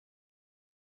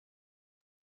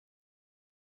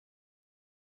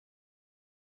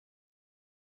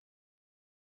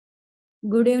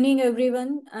Good evening,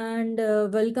 everyone, and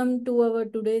welcome to our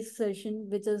today's session,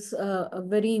 which is a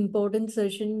very important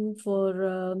session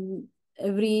for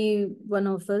every one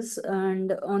of us.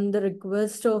 And on the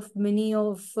request of many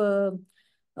of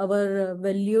our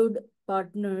valued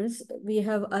partners, we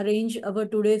have arranged our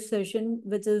today's session,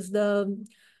 which is the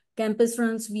campus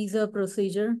runs visa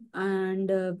procedure, and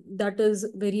that is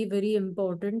very, very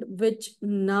important, which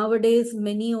nowadays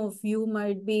many of you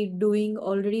might be doing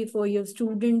already for your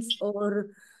students, or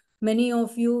many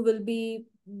of you will be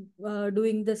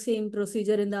doing the same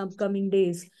procedure in the upcoming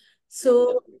days.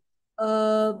 So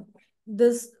uh,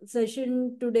 this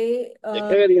session today, uh,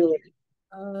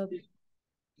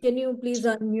 can you please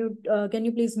unmute, can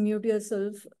you please mute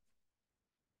yourself?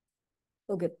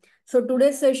 Okay, so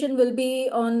today's session will be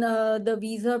on the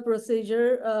visa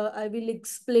procedure. I will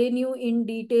explain you in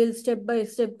detail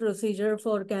step-by-step procedure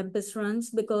for campus runs,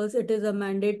 because it is a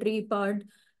mandatory part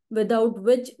without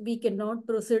which we cannot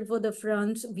proceed for the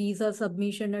France visa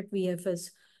submission at VFS.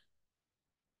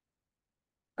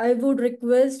 I would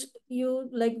request you,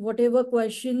 like, whatever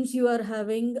questions you are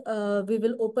having, we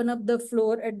will open up the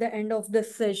floor at the end of the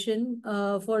session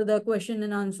for the question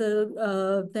and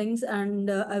answer things,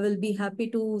 and I will be happy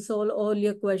to solve all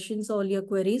your questions, all your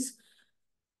queries.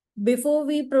 Before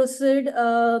we proceed,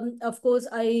 of course,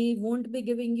 I won't be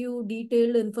giving you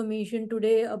detailed information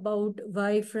today about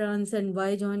why France and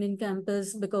why join in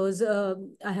campus, because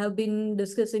I have been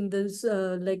discussing this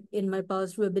like in my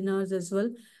past webinars as well.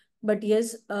 But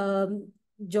yes,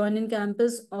 join in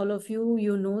campus, all of you,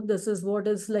 you know, this is what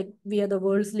is like, we are the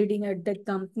world's leading edtech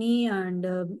company, and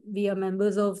we are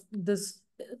members of this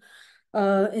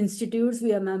institutes.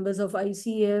 We are members of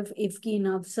ICF, IFKI,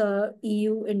 NAFSA,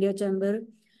 EU, India Chamber.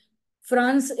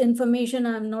 France information,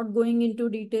 I'm not going into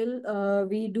detail.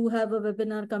 We do have a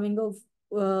webinar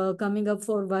coming up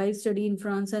for why study in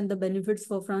France and the benefits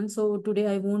for France. So today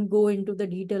I won't go into the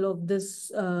detail of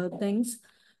this things.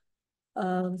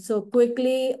 So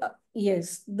quickly,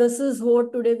 yes, this is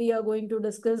what today we are going to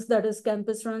discuss. That is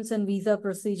campus runs and visa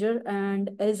procedure. And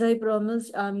as I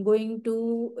promised, I'm going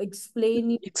to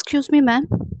explain. Excuse me, ma'am.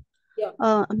 Yeah.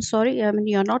 I'm sorry. I mean,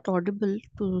 you're not audible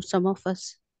to some of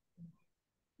us.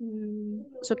 Mm,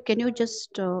 So can you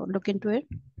just look into it?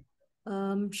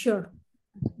 sure.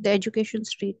 The education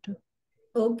street. Yeah.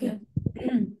 Okay.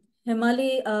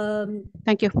 Himali,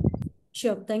 Thank you.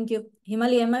 sure. Thank you.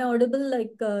 Himali, am I audible?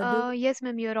 Like, Yes,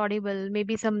 ma'am, you're audible.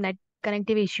 Maybe some net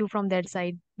connective issue from that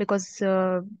side because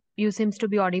you seems to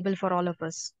be audible for all of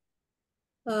us.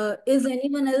 is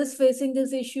anyone else facing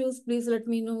these issues? Please let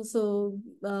me know. So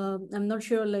I'm not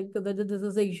sure like whether this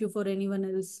is an issue for anyone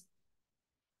else.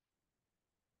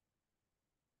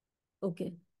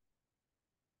 Okay.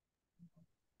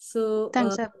 So,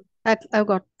 Thanks. I've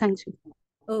got. Thanks. Thank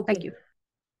okay, you.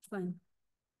 fine.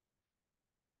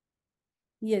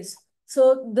 Yes.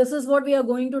 So this is what we are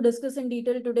going to discuss in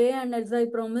detail today. And as I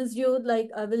promised you,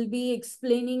 like I will be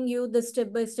explaining you the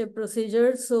step-by-step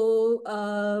procedure. So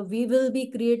we will be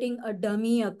creating a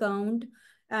dummy account,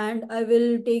 and I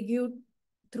will take you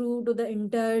through to the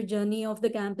entire journey of the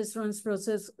campus runs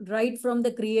process, right from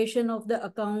the creation of the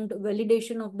account,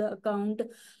 validation of the account,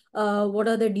 what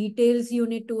are the details you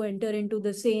need to enter into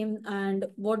the same, and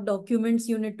what documents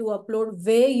you need to upload,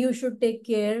 where you should take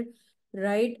care,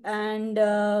 right? And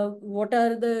what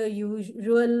are the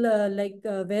usual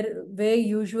where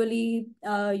usually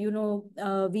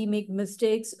we make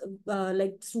mistakes,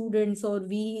 like students or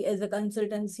we as a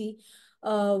consultancy,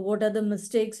 what are the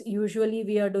mistakes usually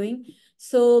we are doing.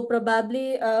 So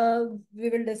probably we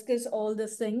will discuss all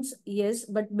these things. Yes,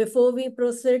 but before we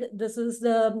proceed, this is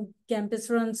the campus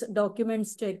runs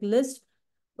documents checklist.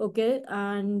 Okay,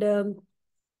 and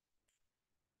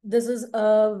this is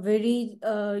a very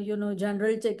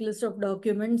general checklist of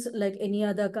documents like any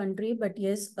other country, but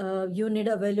yes, you need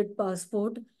a valid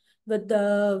passport with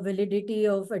the validity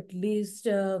of at least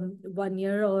 1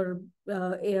 year, or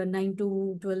 9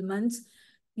 to 12 months.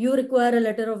 You require a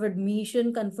letter of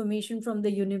admission confirmation from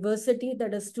the university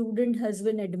that a student has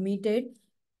been admitted.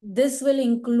 This will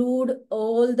include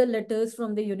all the letters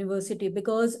from the university,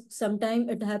 because sometimes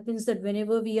it happens that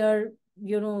whenever we are,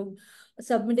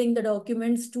 submitting the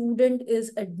document, student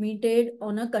is admitted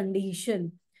on a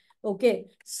condition. Okay,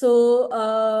 so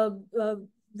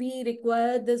we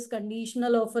require this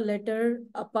conditional offer letter.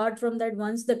 Apart from that,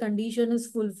 once the condition is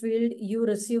fulfilled, you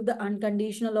receive the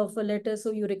unconditional offer letter,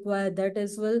 so you require that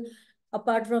as well.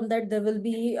 Apart from that, there will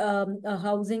be a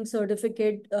housing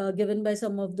certificate given by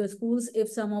some of the schools. If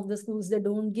some of the schools they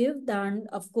don't give, then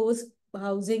of course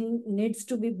housing needs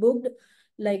to be booked.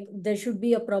 Like there should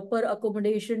be a proper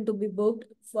accommodation to be booked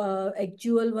for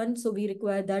actual one. So we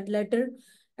require that letter.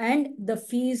 and the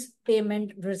fees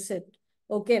payment receipt.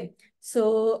 Okay,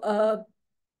 so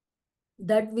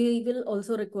that we will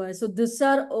also require. So these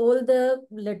are all the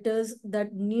letters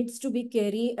that needs to be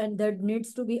carried and that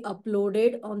needs to be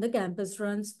uploaded on the campus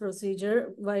runs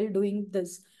procedure while doing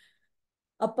this.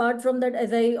 Apart from that,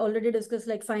 as I already discussed,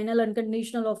 like final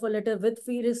unconditional offer letter with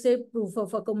fee receipt, proof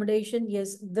of accommodation,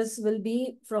 yes, this will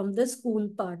be from the school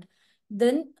part.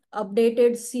 Then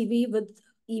updated CV with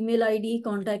email ID,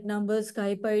 contact number,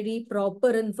 Skype ID,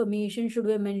 proper information should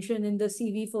be mentioned in the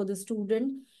CV for the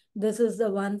student. This is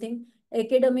the one thing.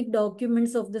 Academic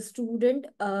documents of the student,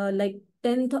 like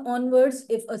 10th onwards,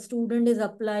 if a student is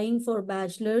applying for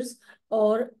bachelor's,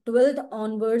 or 12th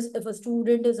onwards if a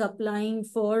student is applying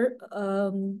for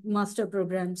master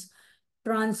programs.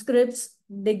 Transcripts,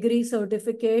 degree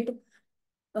certificate,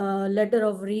 letter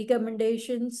of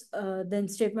recommendations, then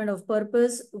statement of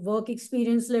purpose, work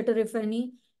experience letter if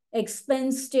any,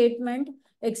 expense statement.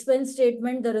 Expense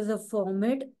statement, there is a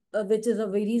format which is a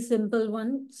very simple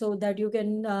one, so that you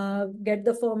can get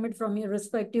the format from your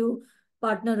respective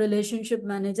partner relationship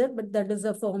manager, but that is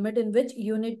a format in which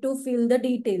you need to fill the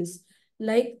details.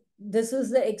 Like this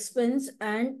is the expense,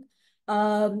 and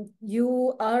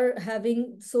you are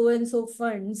having so and so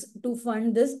funds to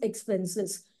fund this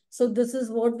expenses. So this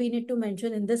is what we need to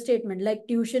mention in the statement. Like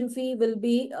tuition fee will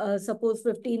be suppose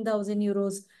 15,000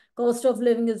 euros. Cost of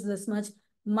living is this much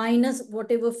minus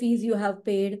whatever fees you have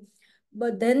paid.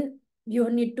 But then you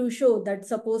need to show that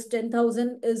suppose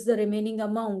 10,000 is the remaining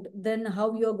amount. Then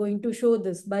how you are going to show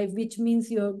this? By which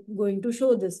means you are going to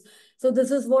show this? So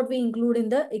this is what we include in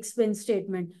the expense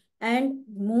statement. And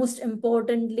most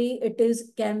importantly, it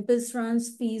is campus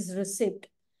runs fees receipt.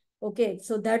 Okay,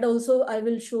 so that also I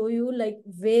will show you like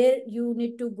where you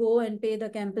need to go and pay the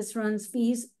campus runs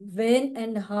fees, when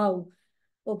and how.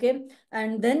 Okay,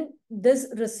 and then this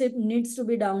receipt needs to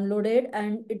be downloaded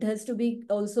and it has to be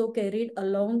also carried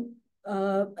along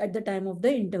at the time of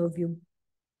the interview.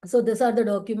 So these are the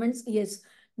documents. Yes,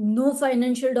 no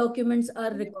financial documents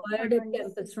are required at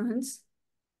campus runs.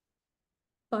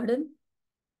 Pardon?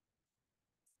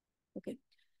 Okay.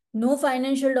 No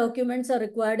financial documents are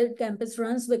required at campus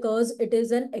runs because it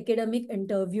is an academic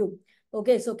interview.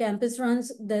 Okay, so campus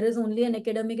runs, there is only an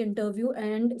academic interview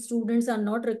and students are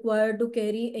not required to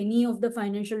carry any of the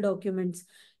financial documents.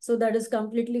 So that is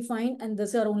completely fine. And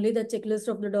these are only the checklist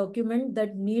of the document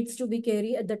that needs to be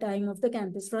carried at the time of the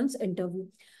campus runs interview.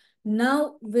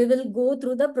 Now we will go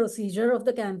through the procedure of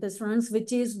the campus runs,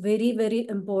 which is very, very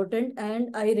important.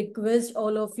 And I request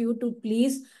all of you to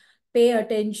please pay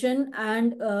attention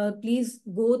and please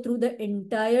go through the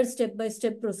entire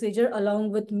step-by-step procedure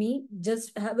along with me.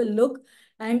 Just have a look.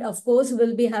 And of course,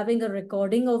 we'll be having a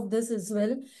recording of this as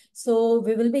well. So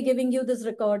we will be giving you this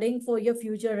recording for your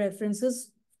future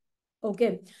references.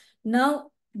 Okay.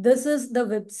 Now, this is the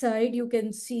website. You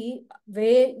can see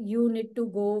where you need to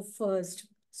go first.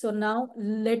 So now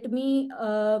let me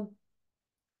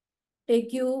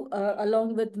take you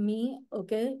along with me.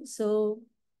 Okay. So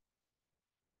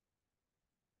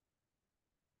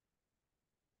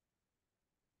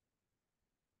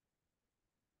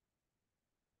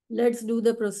let's do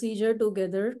the procedure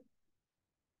together.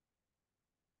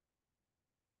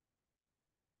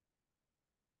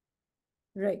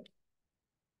 Right.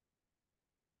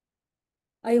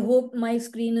 I hope my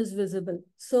screen is visible.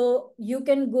 So you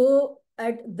can go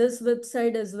at this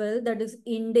website as well. That is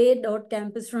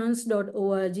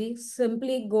inday.campusruns.org.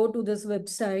 Simply go to this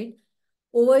website.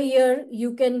 Over here,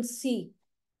 you can see.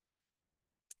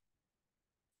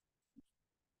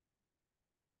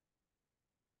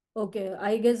 Okay,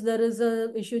 I guess there is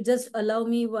a issue. Just allow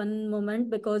me one moment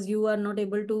because you are not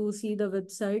able to see the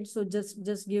website. So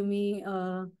just give me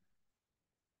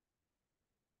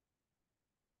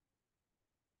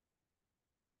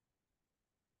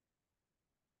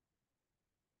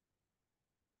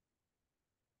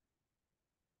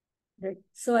right.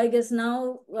 So I guess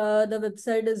now the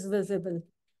website is visible.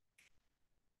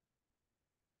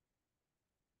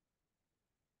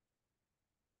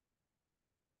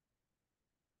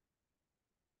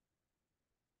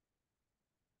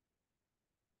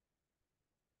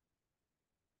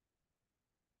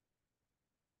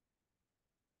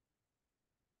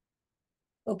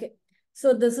 Okay.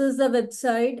 So this is the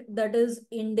website, that is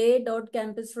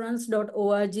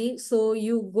inday.campusruns.org. So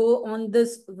you go on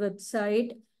this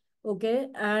website. Okay.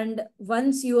 And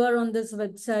once you are on this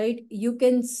website, you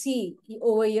can see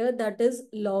over here that is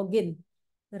login,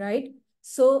 right?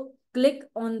 So click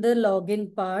on the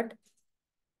login part.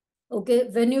 Okay,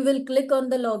 when you will click on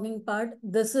the login part,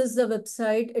 this is the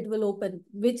website it will open,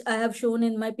 which I have shown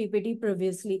in my PPT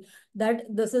previously, that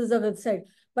this is the website.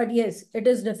 But yes, it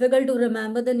is difficult to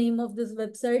remember the name of this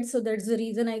website. So that's the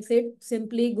reason I said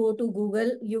simply go to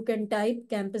Google. You can type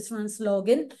Campus France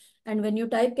login. And when you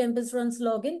type Campus France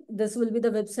login, this will be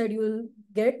the website you will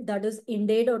get. That is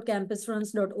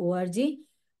inday.campusfrance.org.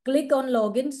 Click on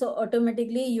login. So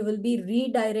automatically you will be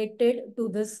redirected to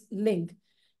this link.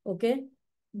 Okay.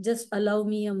 Just allow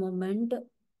me a moment.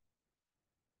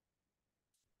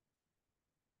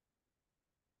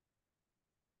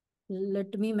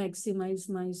 Let me maximize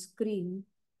my screen.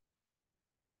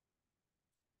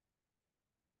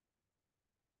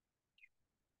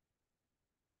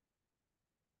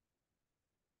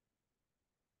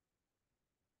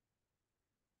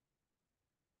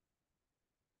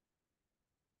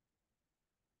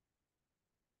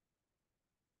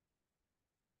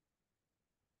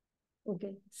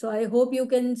 Okay, so I hope you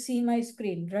can see my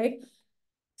screen, right?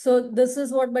 So this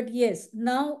is what, but yes,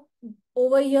 now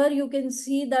over here you can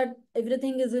see that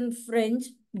everything is in French.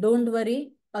 Don't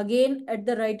worry. Again, at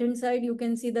the right hand side, you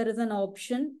can see there is an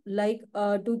option like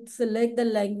to select the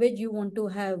language you want to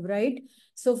have, right?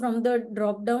 So from the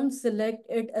drop down, select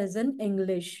it as an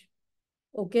English.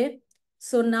 Okay.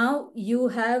 So now you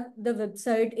have the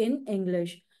website in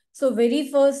English. So very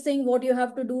first thing what you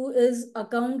have to do is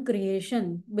account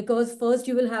creation, because first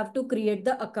you will have to create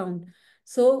the account.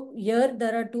 So here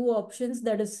there are two options,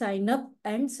 that is sign up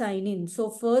and sign in. So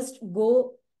first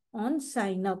go on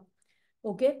sign up.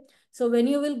 Okay. So when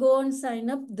you will go on sign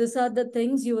up, these are the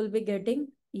things you will be getting.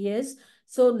 Yes.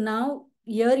 So now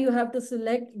here you have to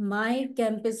select my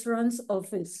Campus France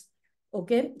office.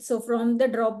 Okay, so from the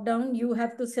drop down, you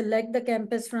have to select the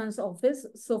Campus France office.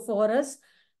 So for us,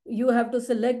 you have to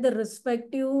select the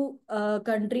respective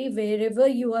country wherever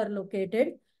you are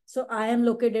located. So I am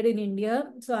located in India.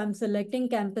 So I'm selecting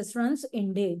Campus France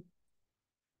India.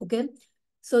 Okay,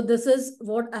 so this is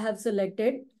what I have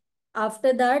selected.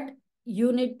 After that,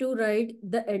 you need to write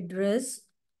the address.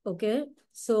 Okay,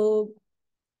 so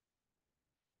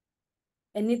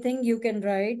anything you can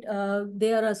write.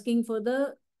 They are asking for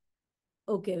the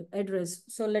okay, address.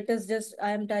 So let us just,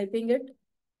 I am typing it.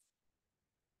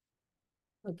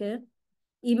 Okay.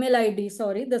 Email ID,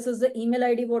 sorry. This is the email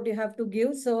ID what you have to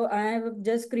give. So I have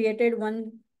just created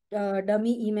one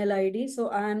dummy email ID. So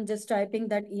I am just typing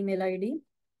that email ID.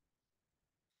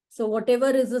 So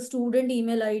whatever is the student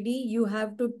email ID, you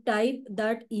have to type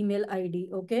that email ID.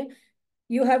 Okay.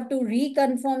 You have to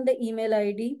reconfirm the email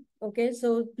ID. Okay.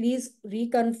 So please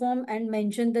reconfirm and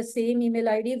mention the same email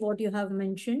ID what you have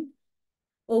mentioned.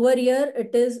 Over here,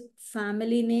 it is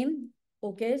family name.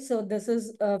 Okay, so this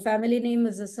is family name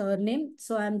is a surname.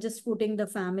 So I'm just putting the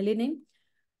family name.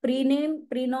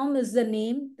 Prenom is the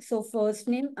name. So first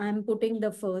name, I'm putting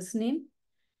the first name.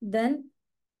 Then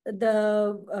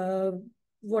the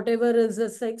whatever is the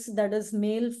sex, that is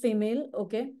male, female.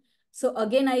 Okay. So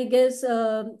again, I guess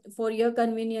for your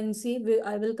conveniency,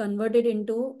 I will convert it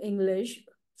into English.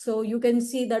 So you can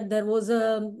see that there was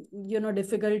a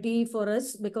difficulty for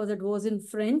us because it was in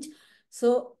French.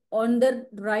 So on the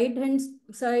right hand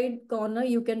side corner,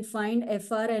 you can find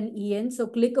FR and EN. So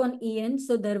click on EN.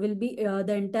 So there will be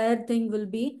the entire thing will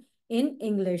be in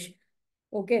English.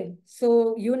 Okay,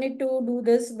 so you need to do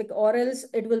this or else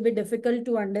it will be difficult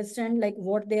to understand like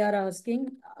what they are asking.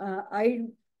 I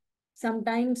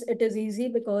sometimes it is easy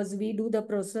because we do the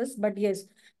process, but yes,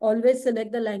 always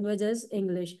select the language as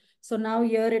English. So now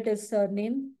here it is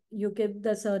surname. You keep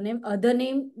the surname. Other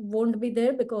name won't be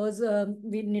there because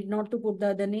we need not to put the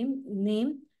other name.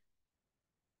 Name.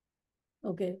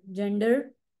 Okay,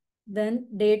 gender. Then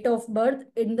date of birth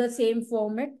in the same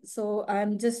format. So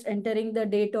I'm just entering the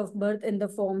date of birth in the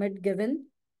format given.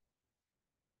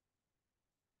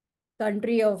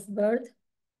 Country of birth.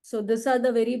 So these are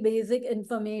the very basic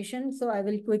information. So I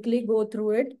will quickly go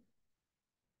through it.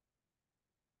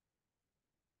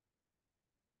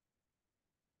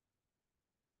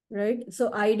 Right.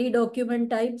 So ID document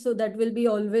type. So that will be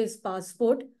always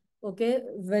passport. Okay.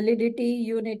 Validity,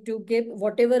 you need to give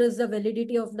whatever is the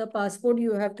validity of the passport.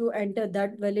 You have to enter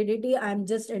that validity. I'm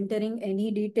just entering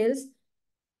any details.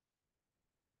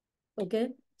 Okay.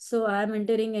 So I'm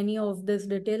entering any of this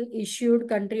detail. Issued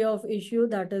country of issue.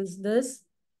 That is this.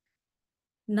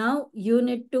 Now you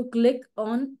need to click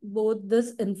on both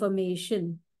this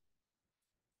information.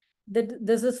 That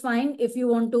this is fine. If you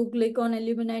want to click on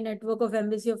alumni network of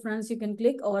Embassy of France, you can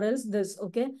click, or else this.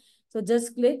 Okay. So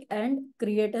just click and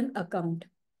create an account.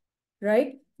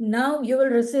 Right. Now you will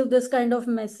receive this kind of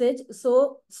message.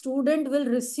 So student will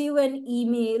receive an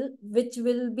email which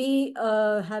will be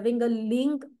having a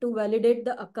link to validate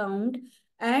the account.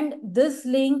 And this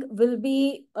link will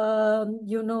be,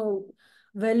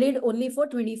 valid only for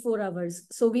 24 hours.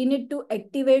 So we need to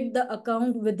activate the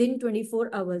account within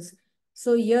 24 hours.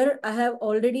 So here I have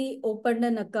already opened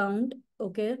an account.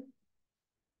 Okay.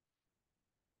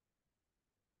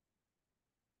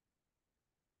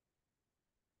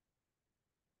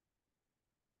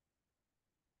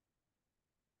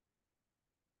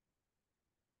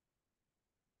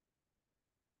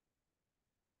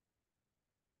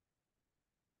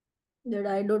 That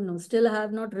I don't know. Still I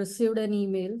have not received an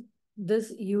email.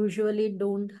 This usually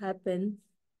don't happen.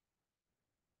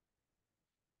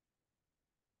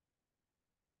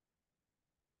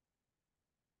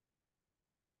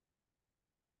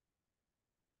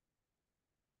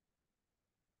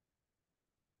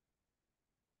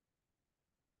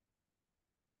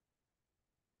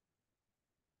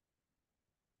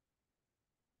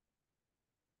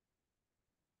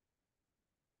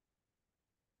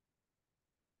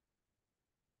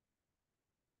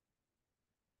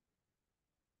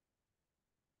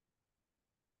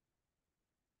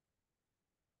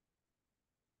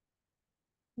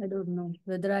 I don't know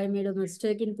whether I made a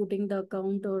mistake in putting the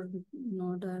account or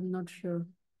not. I'm not sure.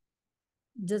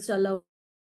 Just allow.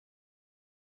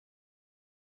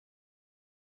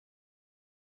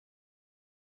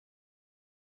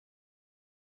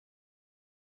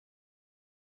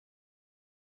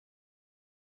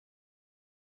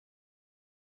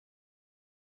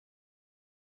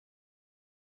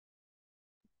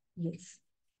 Yes.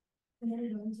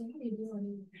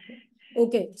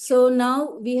 Okay, so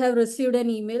now we have received an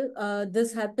email.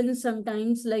 This happens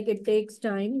sometimes, like it takes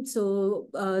time. So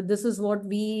this is what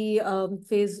we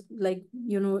face, like,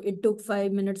 it took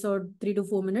 5 minutes or 3 to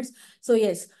 4 minutes. So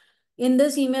yes, in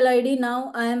this email ID,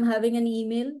 now I am having an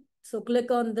email. So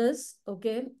click on this,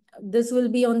 okay? This will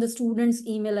be on the student's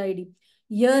email ID.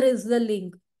 Here is the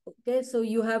link, okay? So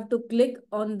you have to click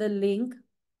on the link.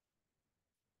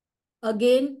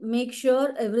 Again, make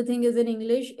sure everything is in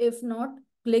English. If not,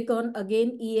 click on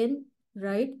again EN,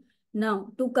 right? Now,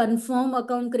 to confirm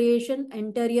account creation,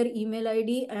 enter your email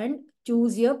ID and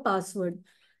choose your password,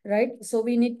 right? So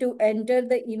we need to enter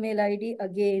the email ID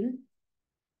again.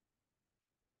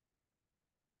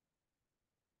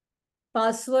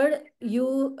 Password,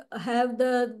 you have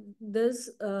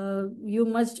you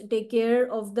must take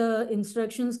care of the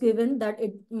instructions given, that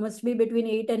it must be between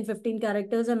 8 and 15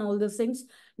 characters and all those things.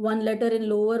 One letter in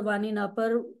lower, one in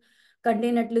upper,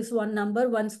 contain at least one number,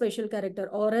 one special character,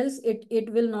 or else it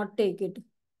will not take it.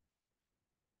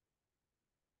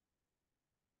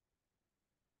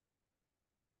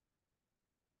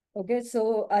 Okay,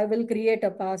 so I will create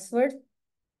a password.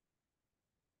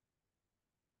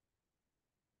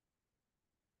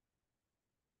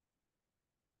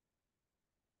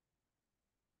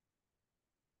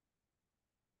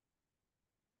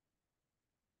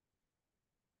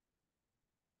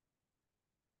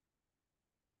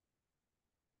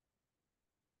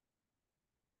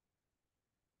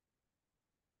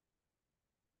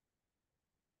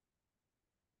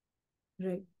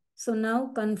 Right. So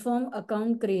now confirm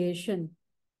account creation.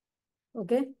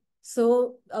 Okay.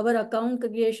 So our account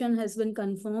creation has been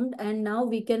confirmed and now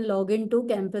we can log into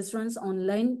Campus Run's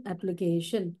online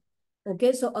application.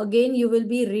 Okay. So again, you will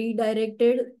be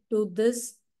redirected to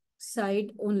this site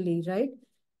only, right?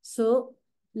 So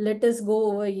let us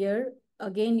go over here.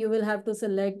 Again, you will have to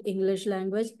select English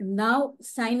language. Now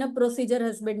sign up procedure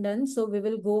has been done. So we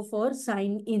will go for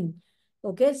sign in.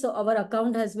 Okay. So our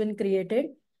account has been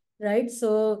created, right?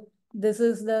 So this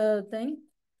is the thing,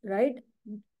 right?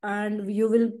 And you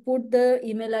will put the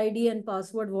email ID and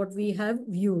password what we have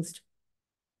used.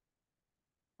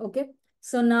 Okay.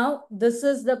 So now this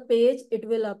is the page. It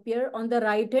will appear on the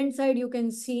right hand side. You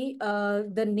can see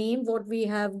the name what we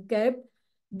have kept.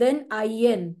 Then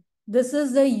IN. This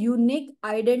is the unique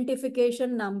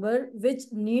identification number which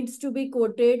needs to be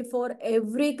quoted for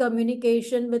every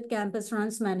communication with Campus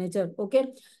Runs Manager. Okay.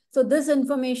 So this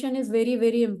information is very,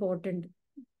 very important.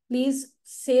 Please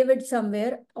save it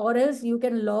somewhere, or else you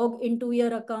can log into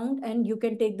your account and you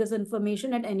can take this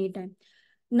information at any time.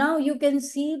 Now you can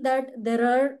see that there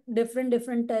are different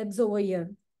tabs over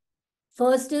here.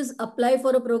 First is apply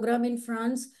for a program in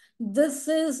France. This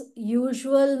is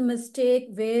usual mistake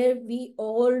where we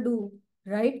all do,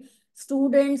 right?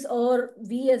 Students or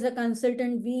we as a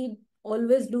consultant, we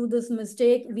always do this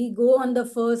mistake. We go on the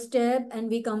first tab and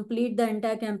we complete the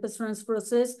entire Campus France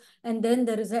process and then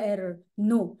there is an error.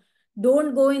 No,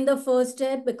 don't go in the first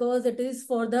tab because it is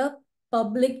for the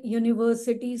public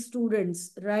university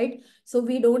students, right? So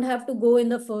we don't have to go in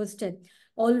the first step.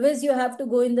 Always you have to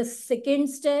go in the second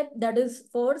step, that is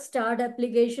for start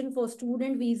application for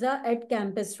student visa at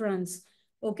Campus Runs.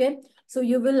 Okay. So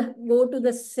you will go to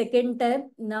the second tab.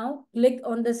 Now click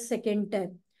on the second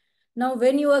tab. Now,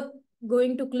 when you are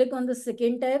going to click on the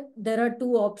second tab, there are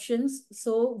two options.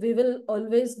 So we will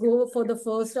always go for the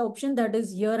first option, that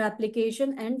is your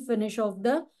application, and finish off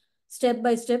the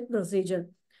step-by-step procedure.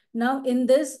 Now, in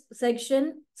this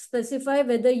section, specify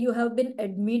whether you have been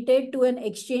admitted to an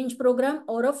exchange program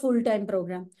or a full-time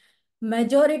program.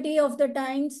 Majority of the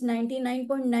times,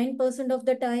 99.9% of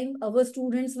the time, our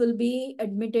students will be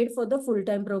admitted for the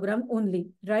full-time program only,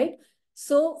 right?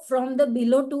 So from the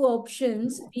below two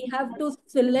options, we have to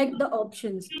select the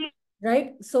options,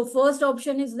 right? So first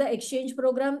option is the exchange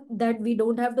program that we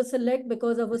don't have to select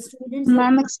because our students have.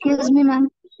 Ma'am, excuse me, ma'am.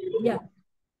 Yeah,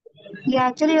 Yeah,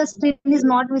 actually your screen is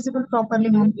not visible properly,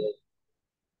 ma'am.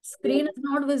 screen is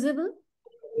not visible.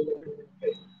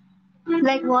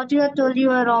 Like what you have told,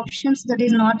 your options that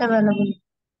is not available.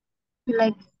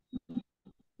 Like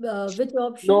Which No,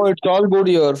 options? it's all good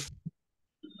here.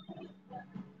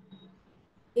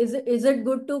 Is it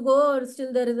good to go or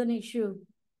still there is an issue?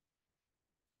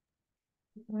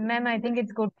 Ma'am, I think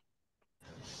it's good.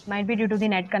 Might be due to the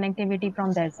net connectivity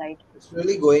from their side. It's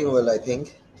really going well, I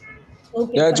think.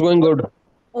 Okay, Yeah, it's fine. going good.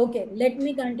 Okay, let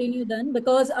me continue then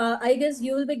because I guess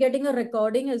you will be getting a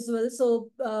recording as well. So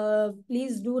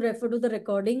please do refer to the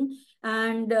recording,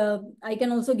 and I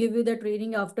can also give you the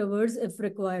training afterwards if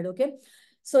required. Okay.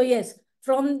 So yes,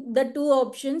 from the two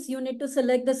options, you need to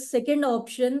select the second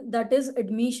option, that is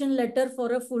admission letter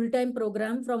for a full-time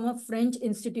program from a French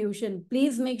institution.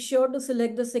 Please make sure to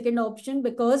select the second option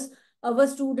because our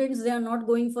students, they are not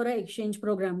going for an exchange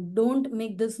program. Don't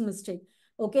make this mistake.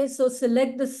 Okay, so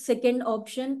select the second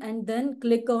option and then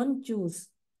click on choose.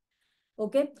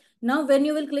 Okay, now when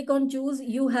you will click on choose,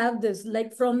 you have this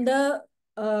like from the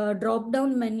drop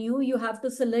down menu, you have to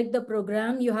select the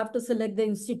program, you have to select the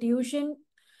institution,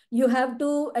 you have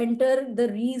to enter the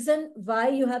reason why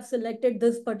you have selected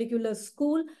this particular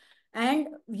school, and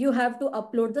you have to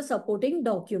upload the supporting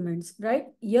documents, right?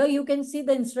 Here you can see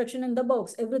the instruction in the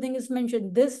box. Everything is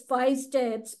mentioned. This 5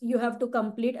 steps you have to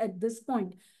complete at this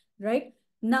point, right?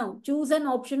 Now choose an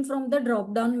option from the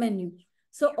drop down menu.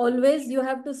 So always you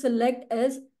have to select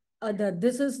as other.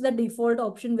 This is the default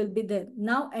option will be there.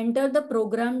 Now enter the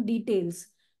program details.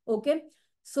 Okay.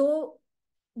 So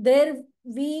there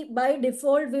we by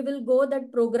default we will go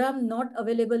that program not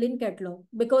available in catalog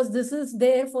because this is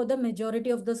there for the majority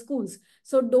of the schools.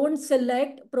 So don't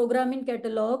select program in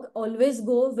catalog. Always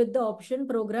go with the option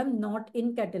program not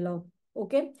in catalog.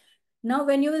 Okay. Now,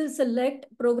 when you will select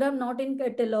program not in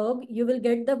catalog, you will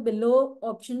get the below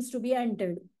options to be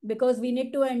entered because we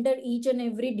need to enter each and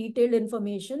every detailed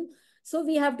information. So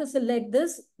we have to select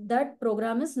this, that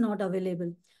program is not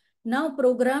available. Now,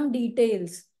 program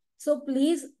details. So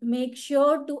please make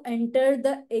sure to enter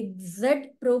the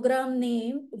exact program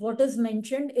name, what is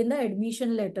mentioned in the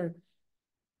admission letter.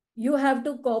 You have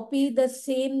to copy the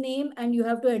same name and you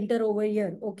have to enter over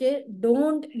here. Okay,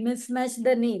 don't mismatch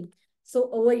the name. So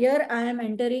over here I am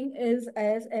entering is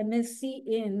as MSc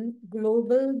in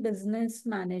Global Business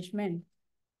Management.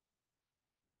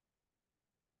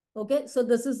 Okay, so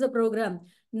this is the program.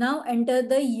 Now enter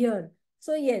the year.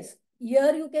 So yes,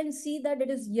 here you can see that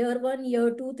it is year 1,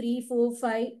 year 2, 3, 4,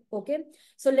 5. Okay,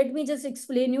 so let me just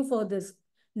explain you for this.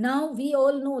 Now we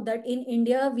all know that in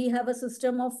India we have a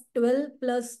system of 12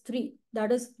 plus 3.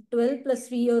 That is 12 plus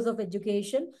 3 years of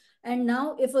education. And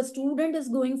now if a student is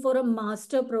going for a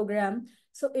master program,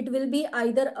 so it will be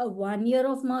either a 1 year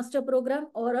of master program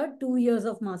or a 2 years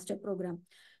of master program.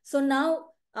 So now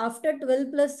after 12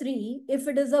 plus 3, if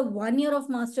it is a 1 year of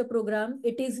master program,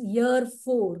 it is year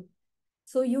 4.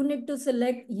 So you need to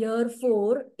select year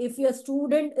 4. If your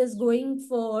student is going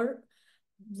for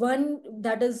one,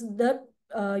 that is the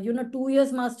 2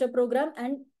 years master program,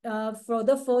 and for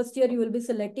the first year you will be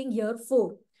selecting year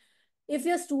 4. If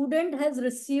your student has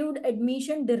received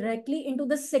admission directly into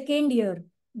the second year,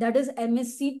 that is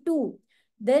MSc 2,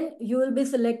 then you will be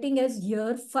selecting as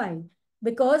year 5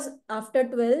 because after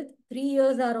 12th, 3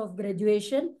 years are of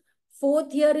graduation,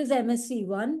 fourth year is MSc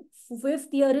 1, fifth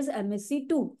year is MSc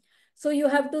 2. So you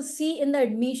have to see in the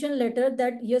admission letter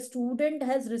that your student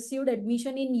has received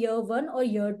admission in year 1 or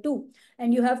year 2,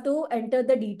 and you have to enter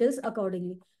the details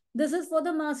accordingly. This is for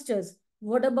the masters.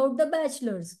 What about the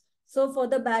bachelors? So for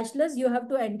the bachelors, you have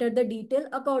to enter the detail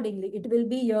accordingly. It will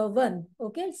be year 1.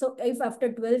 Okay. So if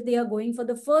after 12 they are going for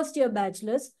the first year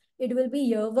bachelors, it will be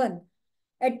year 1.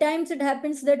 At times it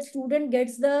happens that student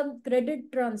gets the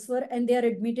credit transfer and they are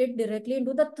admitted directly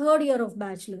into the third year of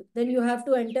bachelor. Then you have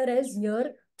to enter as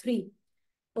year 3.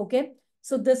 Okay.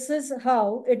 So this is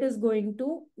how it is going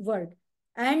to work.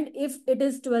 And if it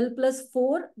is 12 plus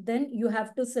 4, then you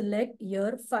have to select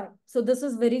year 5. So this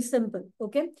is very simple.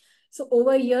 Okay. So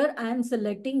over here, I am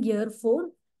selecting year 4,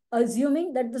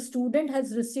 assuming that the student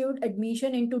has received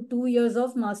admission into 2 years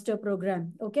of master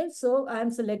program. Okay. So I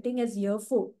am selecting as year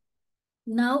 4.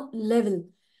 Now level.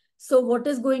 So what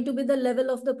is going to be the level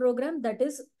of the program? That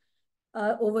is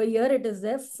over here, it is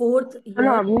the 4th Hello,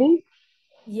 year. Avani.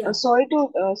 Yeah. Sorry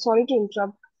to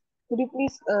interrupt. Could you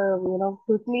please,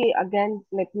 quickly again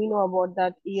let me know about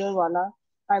that year wala?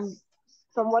 I'm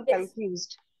somewhat Yes.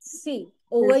 confused. See,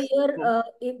 over This, here,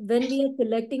 yeah. when we are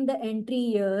selecting the entry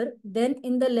year, then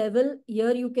in the level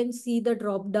here, you can see the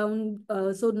drop down.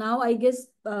 So now I guess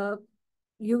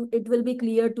it will be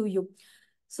clear to you.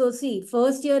 So see,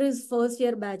 first year is first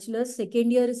year bachelor,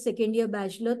 second year is second year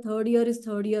bachelor, third year is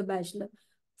third year bachelor.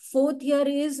 Fourth year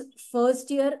is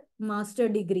first year master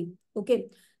degree. Okay.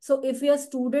 So if your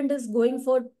student is going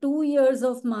for 2 years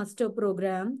of master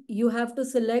program, you have to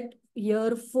select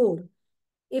year 4.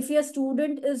 If your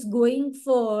student is going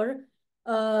for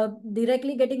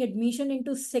directly getting admission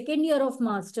into second year of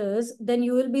masters, then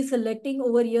you will be selecting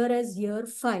over here as year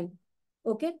 5.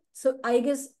 Okay. So I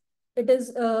guess it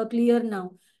is clear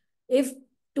now. If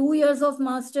 2 years of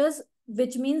masters,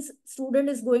 which means student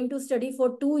is going to study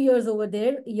for 2 years over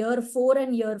there, year 4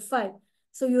 and year 5.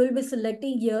 So you will be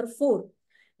selecting year 4.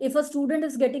 If a student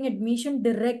is getting admission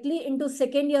directly into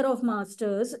second year of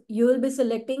masters, you will be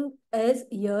selecting as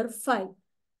year 5,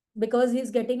 because he's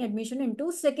getting admission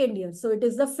into second year. So it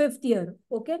is the 5th year.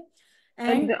 Okay.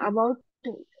 And And about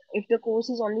if the course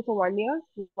is only for 1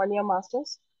 year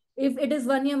masters? if it is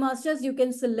 1 year masters, you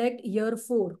can select year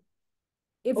 4.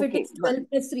 If it Okay, is 12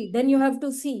 plus 3, then you have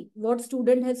to see what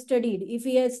student has studied. If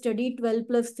he has studied 12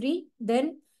 plus 3,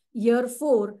 then year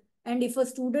 4. And if a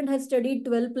student has studied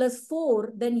 12 plus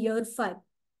 4, then year 5.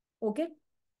 Okay.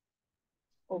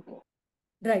 okay.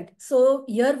 Right. So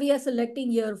here we are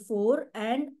selecting year 4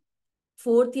 and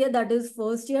fourth year, that is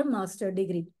first year master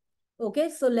degree. Okay.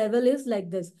 So level is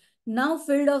like this. Now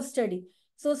field of study.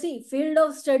 So see, field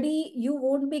of study, you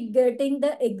won't be getting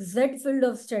the exact field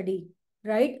of study,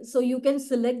 right? So you can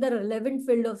select the relevant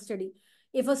field of study.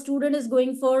 If a student is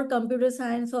going for computer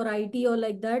science or IT or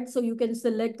like that, so you can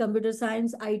select computer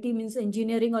science, IT means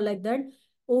engineering or like that.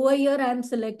 Over here, I am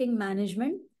selecting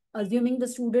management, assuming the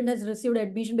student has received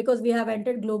admission, because we have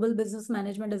entered global business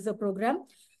management as a program.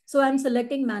 So I'm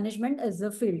selecting management as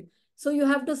a field. So you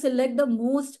have to select the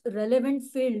most relevant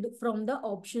field from the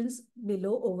options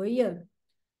below over here.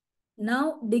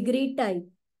 Now, degree type.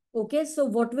 Okay, so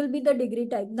what will be the degree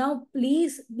type? Now,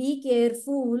 please be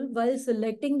careful while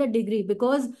selecting the degree,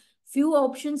 because few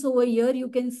options over here you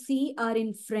can see are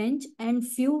in French and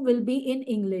few will be in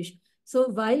English. So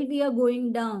while we are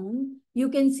going down, you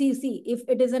can see if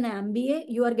it is an MBA,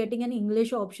 you are getting an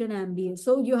English option MBA.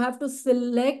 So you have to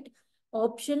select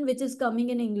option which is coming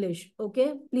in English.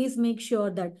 Okay, please make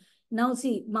sure that. Now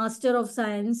see, Master of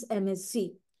Science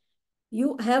MSc.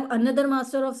 You have another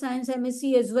Master of Science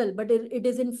MSc as well, but it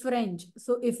is in French.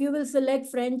 So if you will select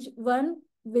French one,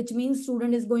 which means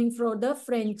student is going for the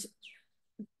French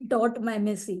taught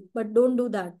MSc, but don't do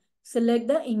that. Select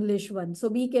the English one. So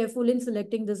be careful in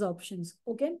selecting these options.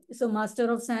 Okay. So Master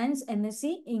of Science,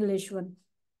 MSc, English one.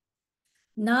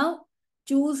 Now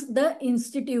choose the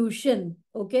institution.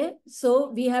 Okay.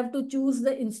 So we have to choose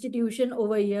the institution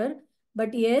over here.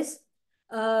 But yes,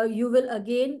 you will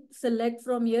again select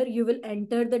from here. You will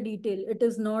enter the detail. It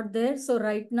is not there. So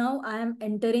right now I am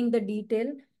entering the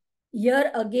detail.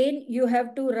 Here again, you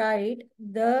have to write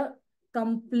the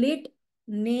complete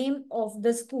name of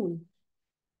the school.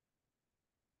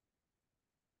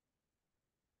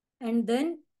 And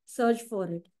then search for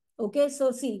it. Okay,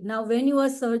 so see, now when you are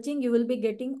searching, you will be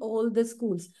getting all the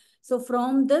schools. So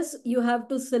from this, you have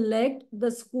to select the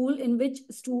school in which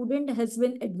student has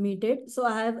been admitted. So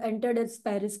I have entered as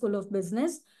Paris School of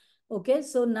Business. Okay,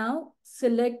 so now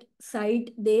select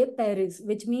Site Day Paris,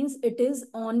 which means it is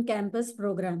on campus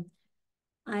program.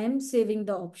 I am saving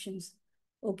the options.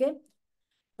 Okay.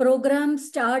 Program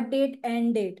start date,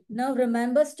 end date. Now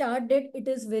remember, start date, it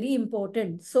is very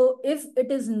important. So if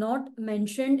it is not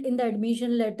mentioned in the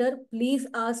admission letter, please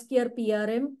ask your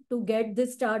PRM to get the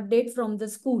start date from the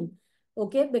school.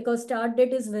 Okay, because start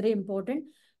date is very important.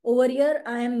 Over here,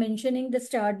 I am mentioning the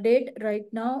start date right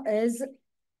now as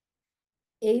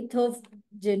 8th of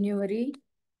January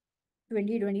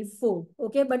 2024.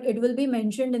 Okay, but it will be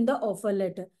mentioned in the offer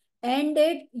letter. End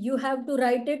date, you have to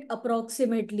write it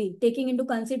approximately, taking into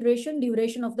consideration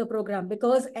duration of the program,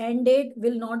 because end date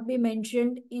will not be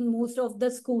mentioned in most of the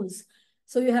schools.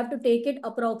 So you have to take it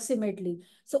approximately.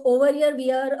 So over here, we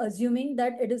are assuming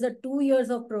that it is a 2 years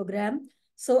of program.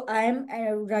 So I am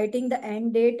writing the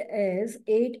end date as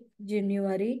 8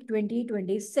 January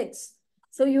 2026.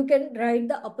 So you can write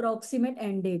the approximate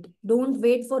end date. Don't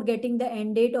wait for getting the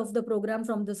end date of the program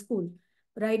from the school.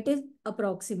 Write it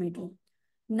approximately.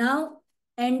 Now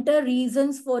enter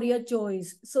reasons for your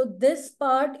choice. So this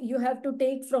part you have to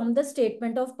take from the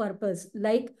statement of purpose.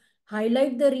 Like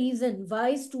highlight the reason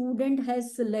why student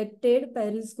has selected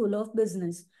Paris School of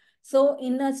Business. So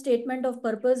in a statement of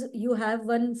purpose, you have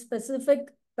one specific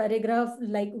paragraph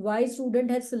like why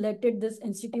student has selected this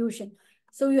institution.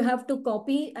 So you have to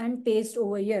copy and paste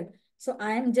over here. So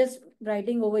I am just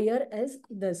writing over here as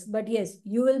this. But yes,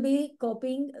 you will be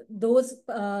copying those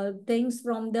things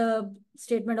from the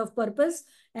statement of purpose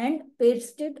and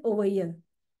paste it over here.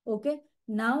 Okay.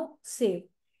 Now save.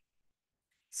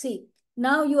 See,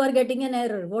 now you are getting an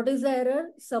error. What is the error?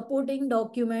 Supporting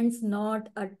documents not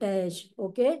attached.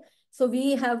 Okay. So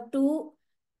we have to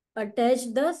attach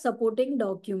the supporting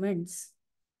documents.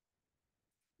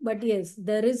 But yes,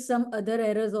 there is some other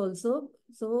errors also.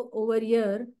 So over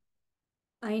here,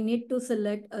 I need to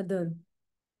select other.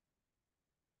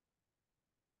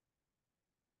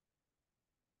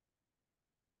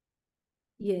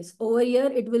 Yes, over here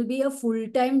it will be a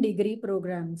full-time degree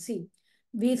program. See,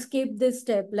 we skip this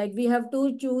step. Like we have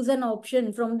to choose an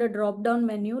option from the drop-down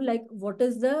menu. Like what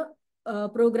is the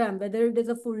program, whether it is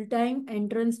a full-time,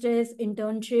 entrance test,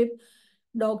 internship,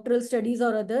 doctoral studies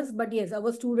or others. But yes,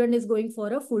 our student is going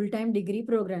for a full-time degree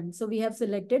program. So we have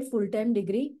selected full-time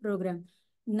degree program.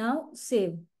 Now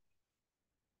save.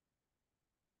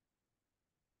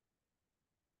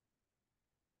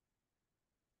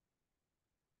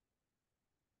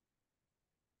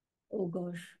 Oh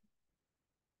gosh.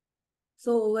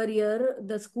 So over here,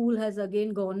 the school has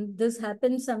again gone. This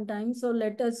happens sometimes. So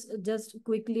let us just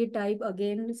quickly type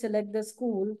again, select the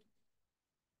school.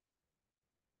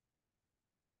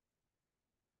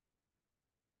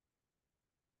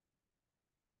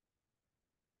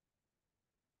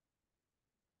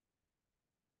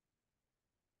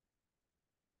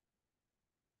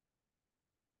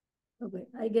 Okay,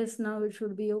 I guess now it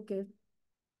should be okay.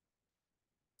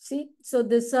 See, so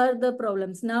these are the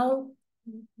problems. Now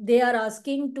they are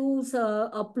asking to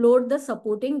upload the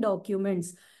supporting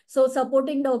documents. So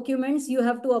supporting documents you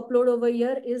have to upload over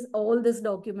here is all this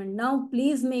document. Now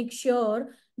please make sure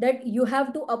that you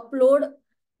have to upload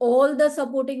all the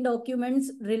supporting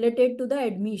documents related to the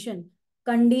admission.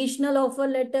 Conditional offer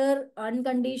letter,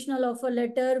 unconditional offer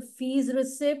letter, fees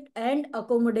receipt, and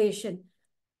accommodation.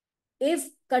 If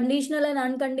conditional and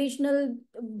unconditional,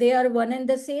 they are one and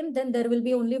the same, then there will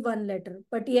be only one letter.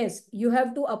 But yes, you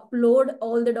have to upload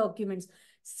all the documents.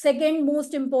 Second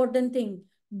most important thing,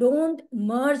 don't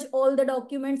merge all the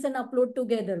documents and upload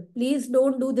together. Please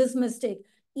don't do this mistake.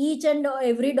 Each and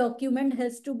every document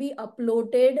has to be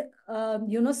uploaded,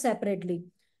 separately,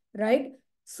 right?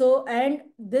 So, and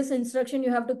this instruction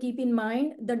you have to keep in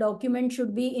mind, the document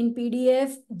should be in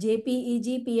PDF,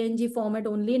 JPEG, PNG format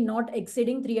only, not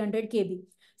exceeding 300 KB.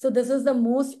 So this is the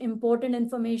most important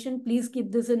information. Please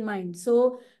keep this in mind.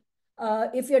 So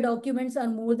if your documents are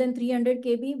more than 300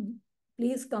 KB,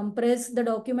 please compress the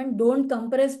document. Don't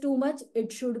compress too much.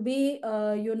 It should be,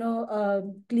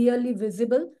 clearly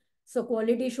visible. So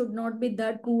quality should not be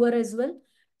that poor as well.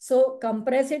 So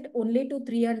compress it only to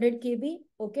 300 KB,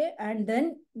 okay? And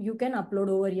then you can upload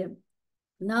over here.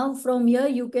 Now from here,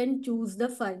 you can choose the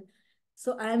file.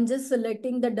 So I am just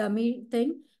selecting the dummy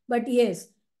thing. But yes,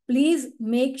 please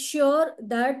make sure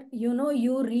that,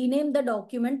 you rename the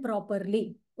document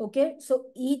properly. Okay. So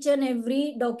each and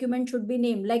every document should be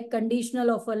named like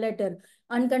conditional offer letter,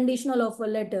 unconditional offer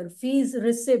letter, fees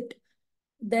receipt,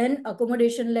 then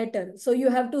accommodation letter. So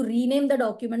you have to rename the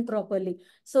document properly.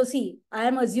 So see, I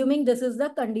am assuming this is the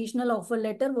conditional offer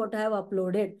letter, what I have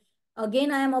uploaded.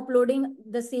 Again, I am uploading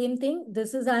the same thing.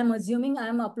 This is, I am assuming I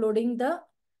am uploading the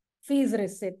fees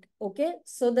receipt. Okay.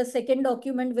 So the second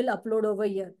document will upload over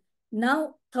here.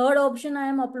 Now, third option I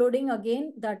am uploading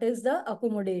again, that is the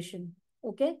accommodation.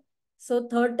 Okay. So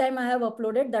third time I have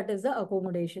uploaded, that is the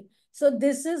accommodation. So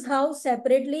this is how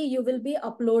separately you will be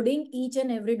uploading each and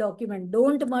every document.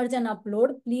 Don't merge and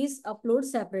upload. Please upload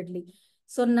separately.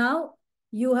 So now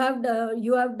you have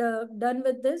done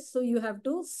with this. So you have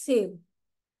to save.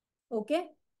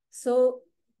 Okay. So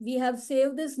we have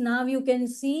saved this. Now you can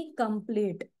see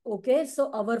complete. Okay.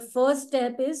 So our first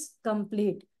step is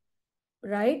complete,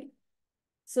 right?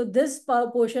 So this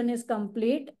portion is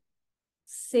complete.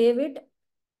 Save it.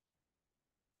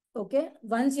 Okay.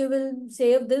 Once you will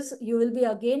save this, you will be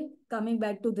again coming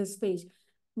back to this page.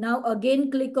 Now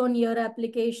again, click on your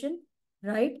application,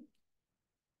 right?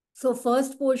 So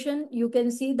first portion, you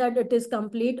can see that it is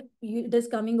complete. It is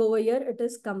coming over here. It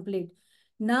is complete.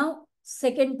 Now,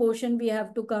 second portion, we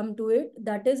have to come to it.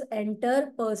 That is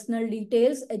enter personal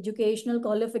details, educational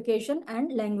qualification,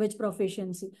 and language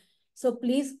proficiency. So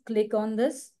please click on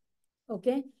this.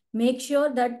 Okay. Make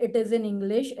sure that it is in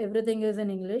English. Everything is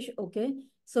in English. Okay.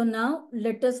 So now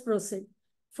let us proceed.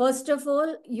 First of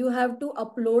all, you have to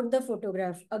upload the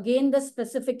photograph. Again, the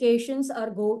specifications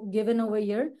are given over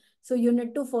here. So you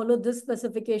need to follow this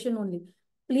specification only.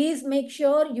 Please make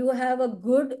sure you have a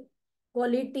good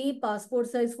quality passport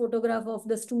size photograph of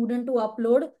the student to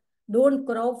upload. Don't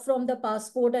crop from the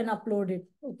passport and upload it.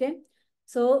 Okay.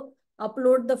 So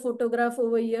upload the photograph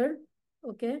over here.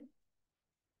 Okay.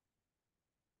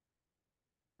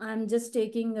 I'm just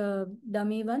taking a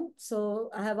dummy one.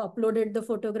 So I have uploaded the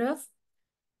photograph.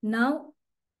 Now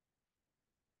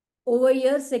over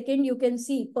here, second, you can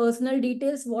see personal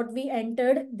details, what we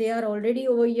entered, they are already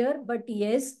over here. But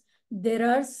yes, there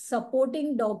are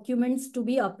supporting documents to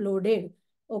be uploaded.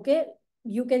 Okay,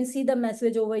 you can see the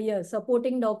message over here,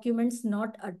 supporting documents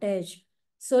not attached.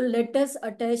 So let us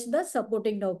attach the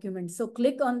supporting documents. So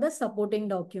click on the supporting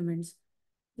documents.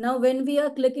 Now, when we are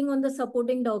clicking on the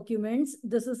supporting documents,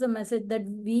 this is a message that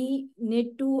we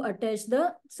need to attach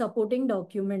the supporting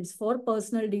documents for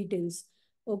personal details.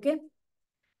 Okay.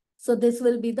 So this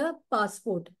will be the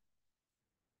passport.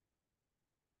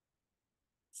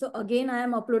 So again, I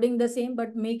am uploading the same,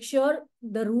 but make sure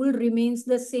the rule remains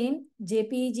the same,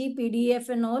 JPEG, PDF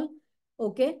and all.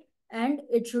 Okay. And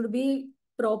it should be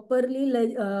properly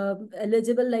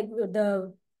eligible, like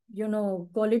the,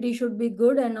 quality should be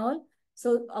good and all.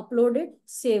 So upload it,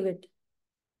 save it.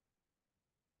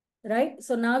 Right.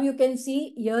 So now you can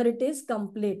see here it is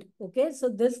complete. Okay. So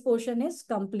this portion is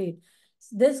complete.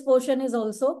 This portion is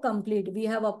also complete. We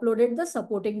have uploaded the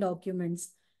supporting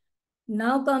documents.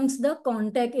 Now comes the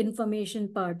contact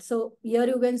information part. So here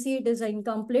you can see it is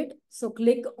incomplete. So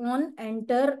click on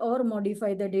enter or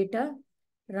modify the data,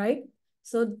 right?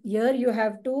 So here you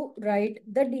have to write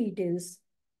the details.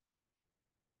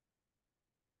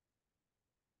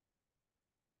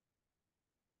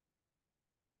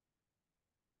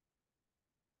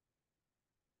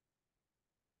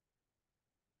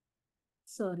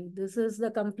 Sorry, this is the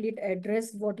complete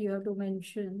address, what you have to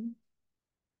mention.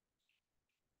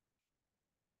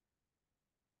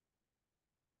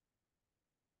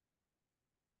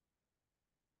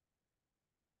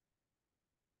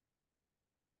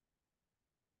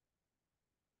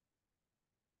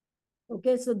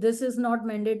 Okay, so this is not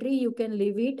mandatory. You can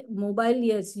leave it. Mobile,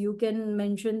 yes, you can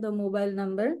mention the mobile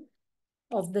number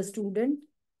of the student,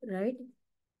 right?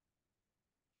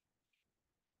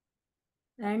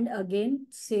 And again,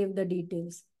 save the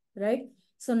details, right?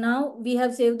 So now we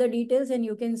have saved the details and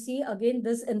you can see again,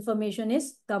 this information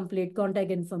is complete,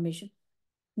 contact information.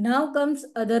 Now comes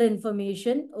other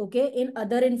information. Okay, in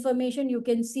other information, you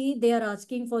can see they are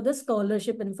asking for the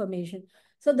scholarship information.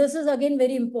 So this is again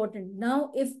very important.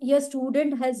 Now, if your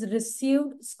student has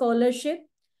received scholarship,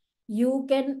 you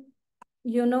can,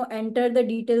 enter the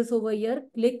details over here,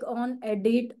 click on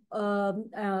edit,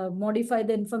 modify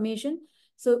the information.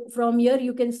 So from here,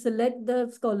 you can select the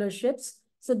scholarships.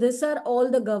 So these are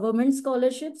all the government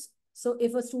scholarships. So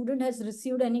if a student has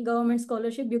received any government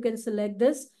scholarship, you can select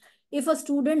this. If a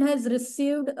student has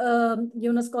received,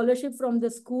 scholarship from the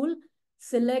school,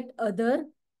 select other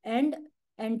and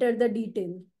enter the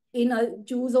detail. In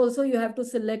choose also, you have to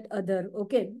select other.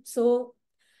 Okay. So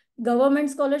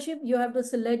government scholarship, you have to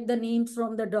select the names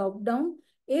from the drop down.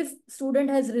 If student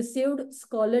has received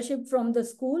scholarship from the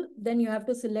school, then you have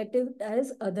to select it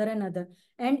as other and other.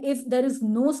 And if there is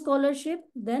no scholarship,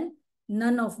 then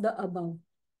none of the above.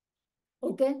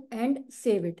 Okay, and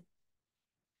save it.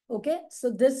 Okay, so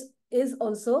this is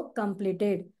also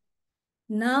completed.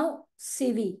 Now,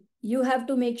 CV. You have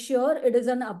to make sure it is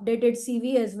an updated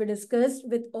CV as we discussed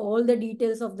with all the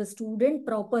details of the student,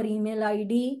 proper email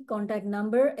ID, contact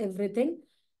number, everything.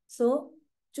 So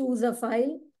choose a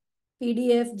file,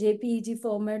 PDF, JPEG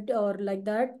format or like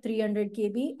that, 300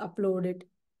 KB, upload it.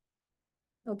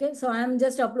 Okay, so I am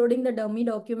just uploading the dummy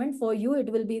document. For you,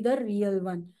 it will be the real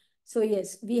one. So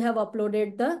yes, we have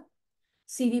uploaded the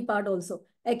CV part also.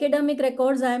 Academic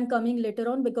records, I am coming later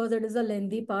on because it is a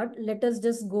lengthy part. Let us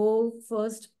just go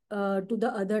first to the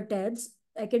other tabs.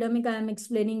 Academic, I am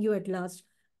explaining you at last.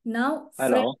 Now,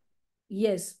 Hello.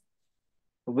 Yes.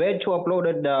 Where to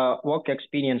uploaded the work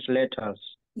experience letters?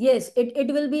 Yes,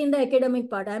 it will be in the academic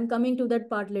part. I am coming to that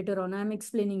part later on. I am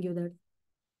explaining you that.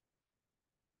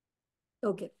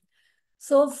 Okay.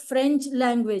 So French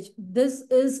language, this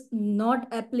is not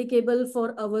applicable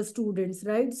for our students,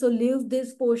 right? So leave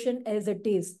this portion as it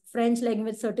is. French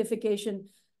language certification,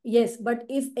 yes. But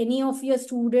if any of your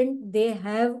student, they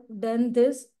have done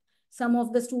this, some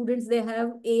of the students, they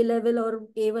have A level or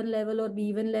A1 level or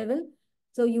B1 level.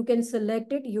 So you can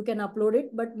select it, you can upload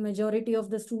it, but majority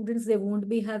of the students, they won't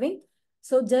be having.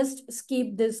 So just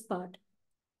skip this part,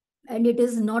 and it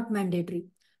is not mandatory.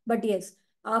 But yes,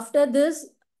 after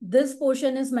this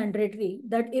portion is mandatory,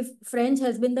 that if French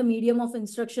has been the medium of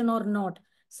instruction or not.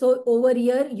 So over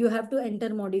here, you have to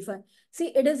enter modify. See,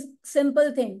 it is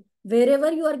simple thing.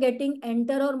 Wherever you are getting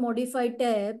enter or modify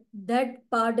tab, that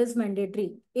part is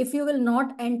mandatory. If you will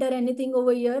not enter anything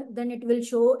over here, then it will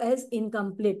show as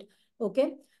incomplete.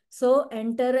 Okay. So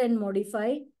enter and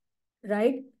modify,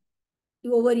 right?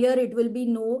 Over here it will be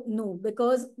no,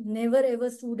 because never ever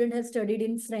student has studied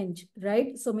in French,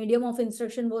 right? So medium of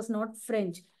instruction was not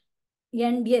French.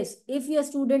 And yes, if your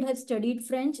student has studied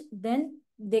French, then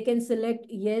they can select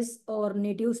yes or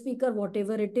native speaker,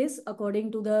 whatever it is,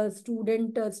 according to the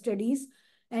student studies,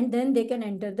 and then they can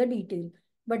enter the detail.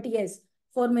 But yes,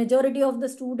 for majority of the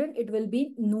student, it will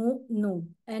be no,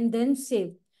 and then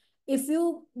save. If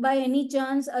you by any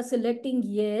chance are selecting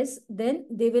yes, then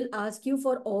they will ask you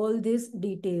for all these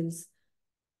details,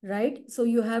 right? So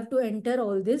you have to enter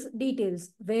all these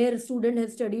details, where student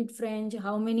has studied French,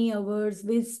 how many hours,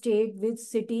 which state, which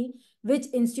city, which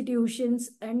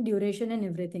institutions, and duration and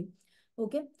everything.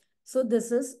 Okay. So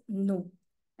this is no.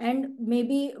 And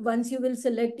maybe once you will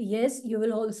select yes, you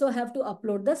will also have to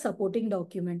upload the supporting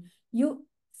document. You,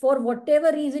 for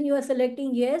whatever reason you are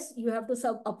selecting yes, you have to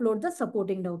upload the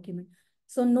supporting document.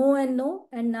 So no and no,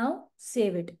 and now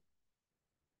save it.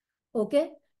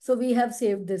 Okay. So we have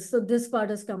saved this. So this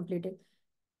part is completed.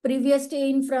 Previous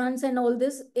stay in France and all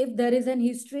this, if there is an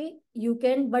history, you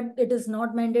can, but it is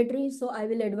not mandatory. So I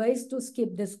will advise to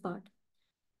skip this part.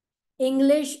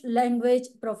 English language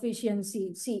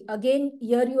proficiency. See, again,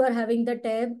 here you are having the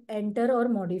tab enter or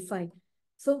modify.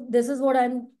 So this is what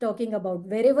I'm talking about.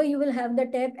 Wherever you will have the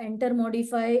tab enter,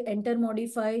 modify,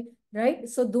 right?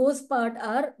 So those part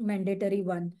are mandatory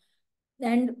one.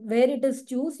 And where it is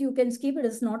choose, you can skip, it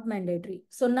is not mandatory.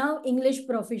 So now English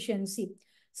proficiency.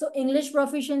 So English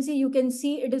proficiency, you can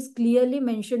see it is clearly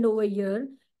mentioned over here.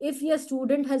 If your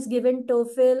student has given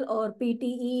TOEFL or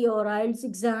PTE or IELTS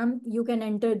exam, you can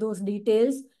enter those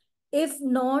details. If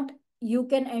not, you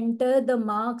can enter the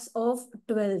marks of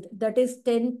 12th, that is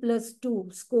 10 plus 2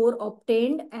 score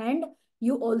obtained, and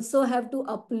you also have to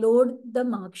upload the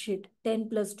mark sheet 10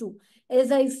 plus 2.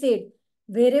 As I said,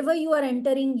 wherever you are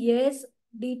entering yes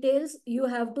details, you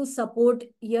have to support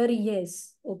your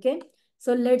yes. Okay.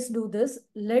 So let's do this.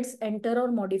 Let's enter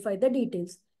or modify the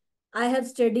details. I have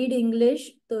studied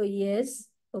English. So yes.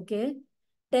 Okay.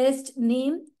 Test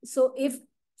name. So if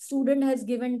student has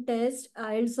given test,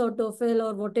 IELTS or TOEFL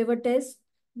or whatever test,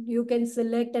 you can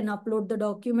select and upload the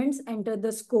documents, enter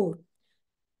the score.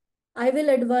 I will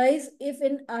advise, if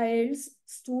in IELTS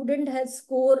student has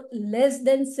score less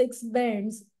than 6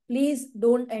 bands, please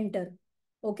don't enter.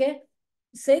 Okay.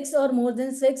 6 or more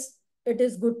than 6, it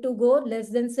is good to go. Less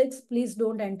than 6, please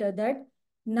don't enter that.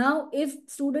 Now, if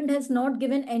student has not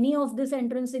given any of this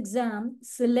entrance exam,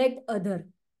 select other.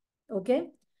 Okay.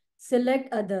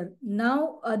 Select other.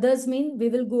 Now, others mean we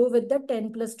will go with the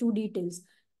 10 plus 2 details.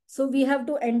 So we have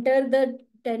to enter the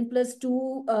 10 plus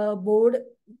 2 board.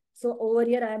 So over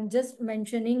here, I am just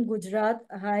mentioning Gujarat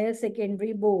Higher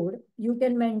Secondary Board. You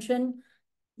can mention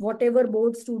whatever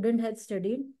board student had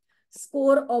studied.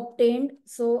 Score obtained.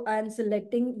 So I am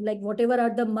selecting like whatever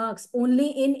are the marks only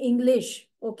in English.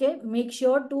 Okay. Make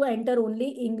sure to enter only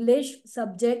English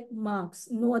subject marks,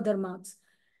 no other marks.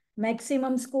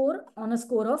 Maximum score on a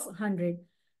score of 100.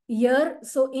 Year,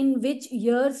 so in which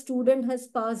year student has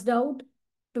passed out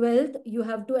 12th, you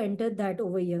have to enter that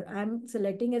over here. I'm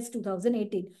selecting as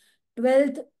 2018.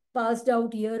 12th passed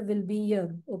out year will be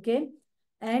year, okay?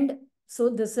 And so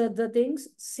these are the things,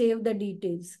 save the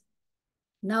details.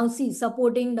 Now see,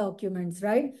 supporting documents,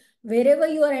 right? Wherever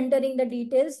you are entering the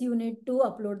details, you need to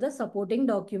upload the supporting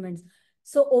documents.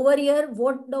 So over here,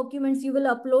 what documents you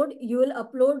will upload? You will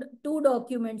upload two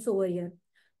documents over here.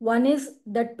 One is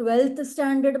the 12th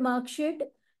standard mark sheet,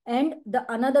 and the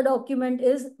another document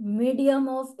is medium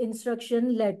of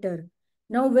instruction letter.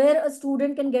 Now, where a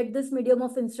student can get this medium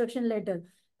of instruction letter?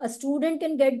 A student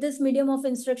can get this medium of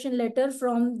instruction letter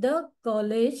from the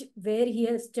college where he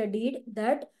has studied,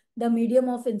 that the medium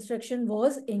of instruction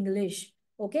was English.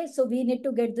 Okay, so we need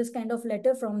to get this kind of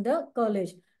letter from the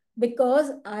college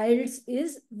because IELTS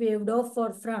is waived off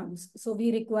for France. So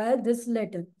we require this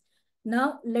letter.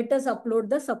 Now let us upload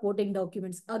the supporting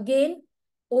documents. Again,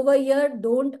 Over here,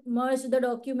 don't merge the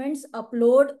documents,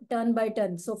 upload turn by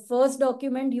turn. So first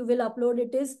document you will upload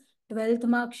it is 12th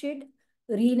mark sheet,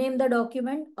 rename the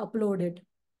document, upload it.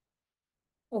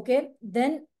 Okay,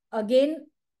 then again,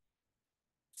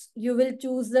 you will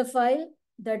choose the file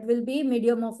that will be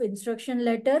medium of instruction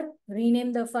letter,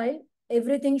 rename the file.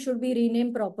 Everything should be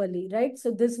renamed properly, right?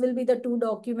 So this will be the 2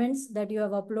 documents that you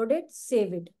have uploaded,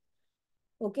 save it.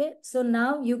 Okay, so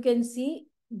now you can see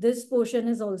this portion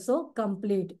is also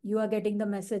complete. You are getting the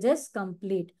messages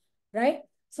complete, right?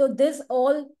 So this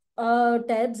all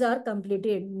tabs are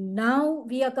completed. Now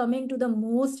we are coming to the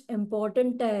most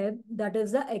important tab, that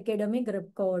is the academic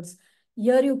records.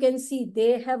 Here you can see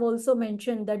they have also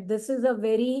mentioned that this is a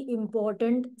very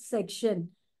important section.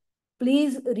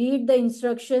 Please read the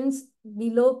instructions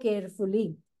below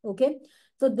carefully. Okay,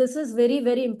 so this is very,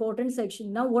 very important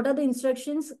section. Now, what are the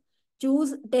instructions?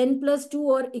 Choose 10+2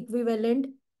 or equivalent.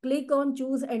 Click on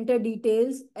choose enter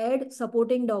details, add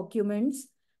supporting documents.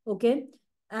 Okay,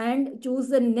 and choose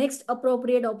the next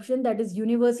appropriate option, that is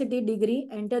university degree.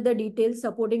 Enter the details,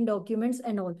 supporting documents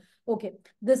and all. Okay,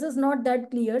 this is not that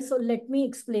clear, so let me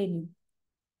explain you.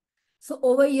 So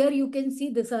over here, you can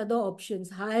see these are the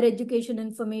options: higher education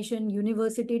information,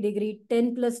 university degree,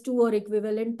 10+2 or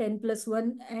equivalent,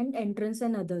 10+1, and entrance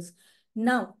and others.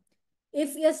 Now,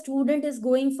 if a student is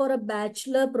going for a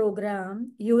bachelor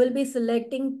program, you will be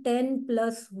selecting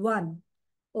 10+1.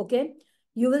 Okay.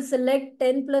 You will select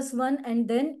 10+1 and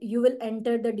then you will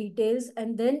enter the details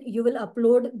and then you will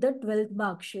upload the 12th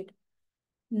mark sheet.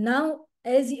 Now,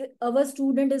 as our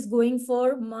student is going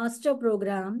for master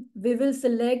program, we will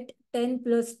select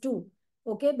 10+2.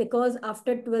 Okay, because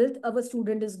after 12th, our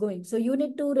student is going. So you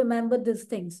need to remember these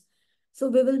things. So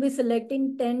we will be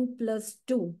selecting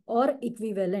 10+2 or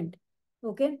equivalent.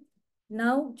 Okay,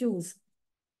 now choose.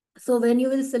 So when you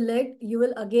will select, you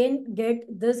will again get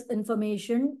this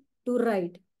information to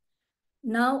write.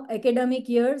 Now, academic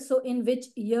year. So in which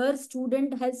year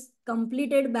student has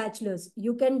completed bachelor's,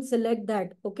 you can select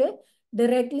that. Okay.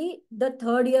 Directly the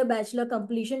 3rd year bachelor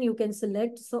completion, you can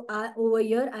select. So over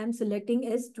here, I am selecting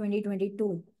as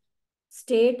 2022.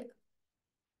 State,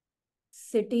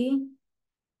 city.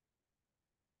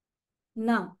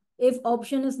 Now, if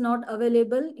option is not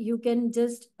available, you can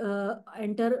just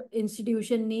enter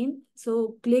institution name.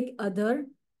 So click other.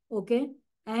 Okay.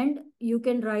 And you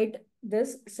can write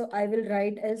this. So I will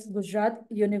write as Gujarat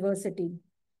University.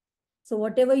 So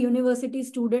whatever university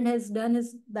student has done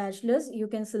his bachelor's, you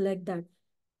can select that.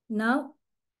 Now,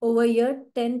 over here,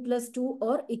 10+2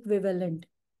 or equivalent.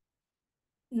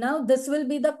 Now, this will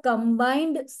be the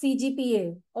combined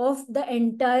CGPA of the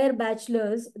entire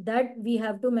bachelor's that we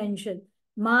have to mention.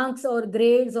 Marks or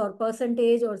grades or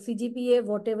percentage or CGPA,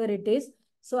 whatever it is.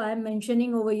 So I am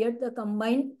mentioning over here the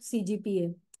combined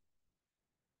CGPA.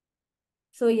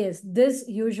 So yes, this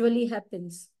usually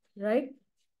happens, right?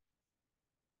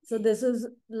 So this is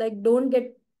like, don't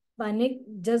get panic,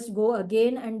 just go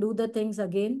again and do the things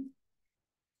again.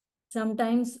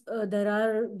 Sometimes there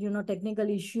are, technical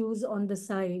issues on the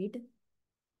side.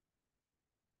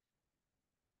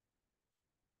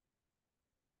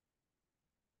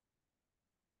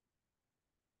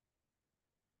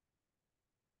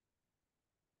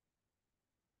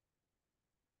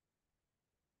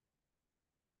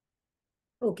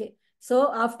 Okay.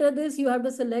 So after this, you have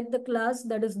to select the class,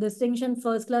 that is distinction,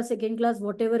 first class, second class,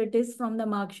 whatever it is from the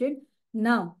mark sheet.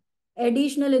 Now,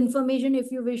 additional information,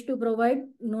 if you wish to provide,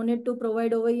 no need to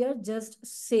provide over here, just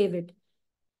save it.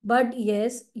 But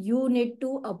yes, you need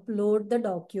to upload the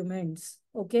documents.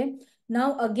 Okay.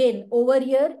 Now again, over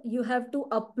here, you have to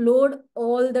upload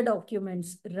all the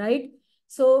documents, right?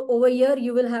 So over here,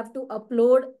 you will have to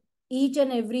upload each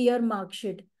and every year mark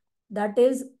sheet. That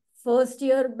is first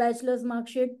year bachelor's mark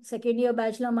sheet, second year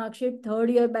bachelor mark sheet,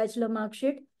 third year bachelor mark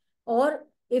sheet. Or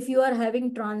if you are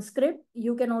having transcript,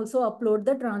 you can also upload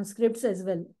the transcripts as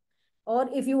well. Or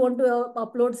if you want to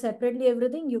upload separately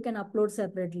everything, you can upload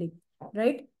separately,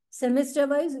 right? Semester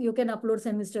wise, you can upload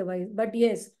semester wise. But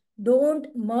yes, don't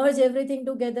merge everything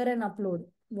together and upload.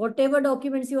 Whatever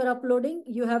documents you are uploading,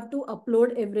 you have to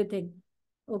upload everything.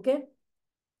 Okay.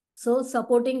 So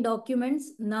supporting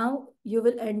documents, now you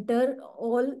will enter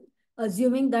all,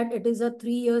 assuming that it is a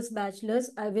 3 years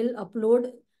bachelor's, I will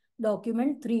upload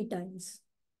document 3 times.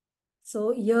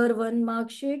 So year 1 mark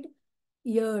sheet,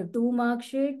 year 2 mark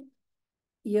sheet,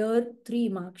 year 3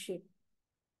 mark sheet.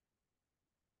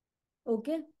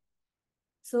 Okay.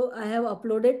 So I have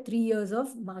uploaded 3 years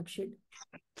of mark sheet.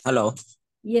 Hello.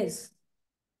 Yes.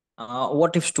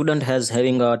 What if student has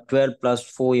having a 12 plus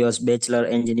 4 years bachelor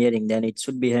engineering, then it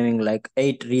should be having like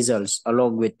 8 results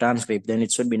along with transcript, then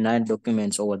it should be 9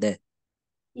 documents over there.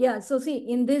 Yeah, so see,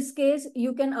 in this case,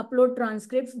 you can upload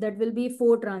transcripts. That will be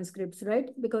 4 transcripts, right?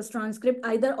 Because transcript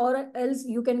either or else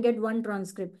you can get 1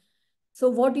 transcript. So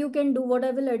what you can do, what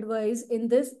I will advise in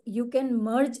this, you can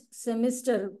merge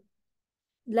semester,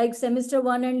 like semester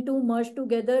 1 and 2 merge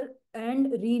together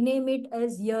and rename it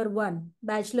as year 1,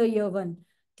 bachelor year 1.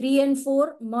 3 and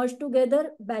 4 merge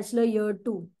together, bachelor year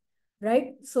 2,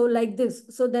 right? So like this.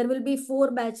 So there will be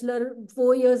 4 bachelor,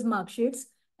 4 years mark sheets,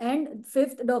 and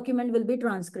 5th document will be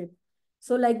transcript.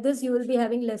 So like this, you will be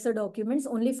having lesser documents,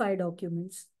 only 5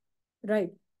 documents,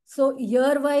 right? So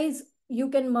year wise, you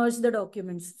can merge the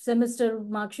documents. Semester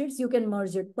mark sheets, you can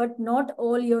merge it, but not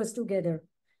all years together,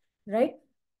 right?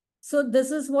 So this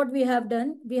is what we have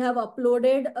done. We have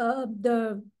uploaded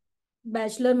the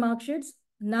bachelor mark sheets.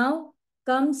 Now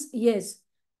comes, yes,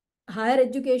 higher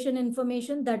education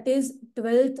information, that is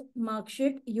 12th mark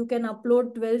sheet. You can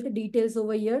upload 12th details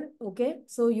over here. Okay,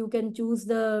 so you can choose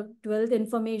the 12th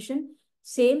information.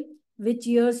 Same, which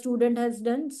year student has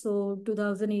done. So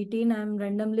 2018, I'm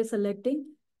randomly selecting,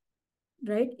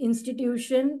 right?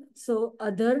 Institution, so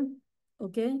other.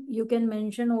 Okay, you can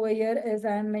mention over here as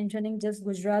I am mentioning just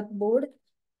Gujarat board,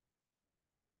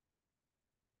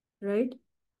 right?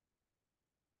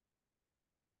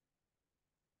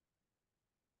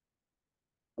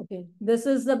 Okay, this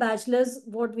is the bachelor's,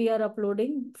 what we are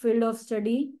uploading, field of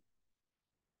study.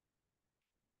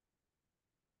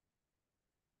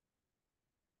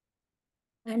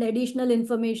 And additional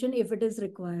information if it is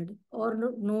required,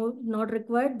 or no, not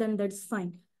required, then that's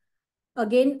fine.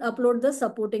 Again, upload the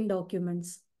supporting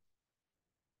documents.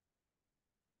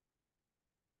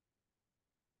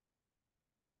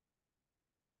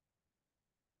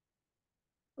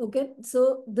 Okay,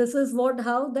 so this is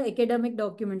how the academic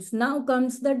documents. Now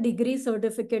comes the degree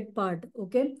certificate part.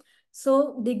 Okay,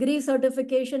 so degree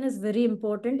certification is very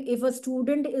important. If a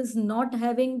student is not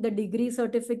having the degree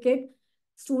certificate,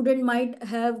 student might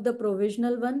have the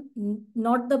provisional one,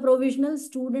 not the provisional,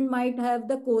 student might have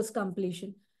the course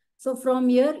completion. So from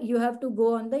here, you have to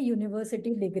go on the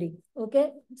university degree.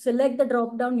 Okay, select the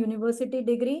drop down university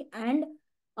degree and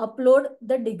upload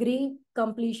the degree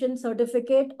completion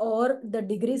certificate or the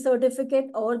degree certificate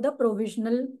or the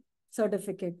provisional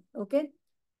certificate. Okay.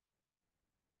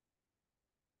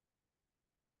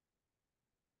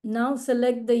 Now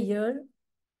select the year.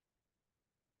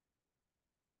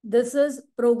 This is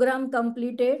program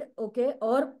completed, okay,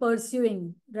 or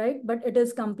pursuing, right? But it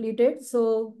is completed.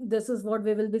 So this is what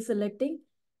we will be selecting.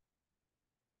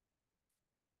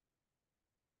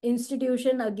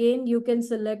 Institution, again, you can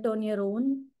select on your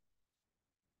own.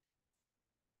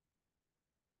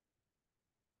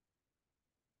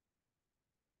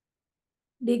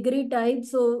 Degree type,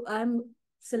 so I'm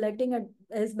selecting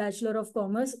as Bachelor of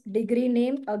Commerce. Degree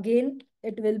name, again,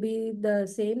 it will be the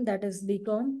same, that is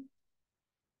BCom.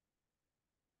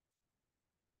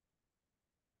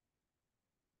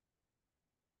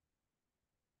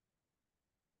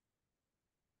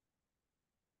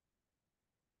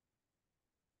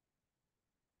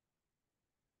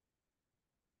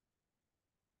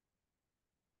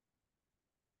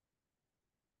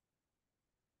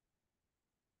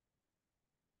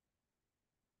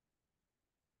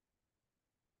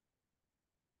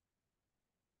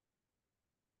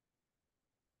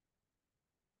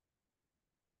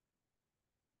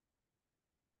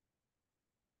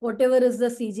 Whatever is the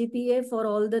CGPA for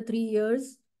all the 3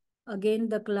 years. Again,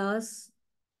 the class,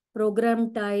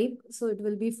 program type, so it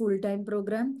will be full-time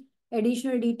program.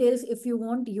 Additional details, if you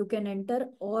want, you can enter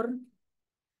or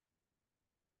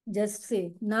just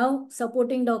say. Now,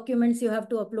 supporting documents you have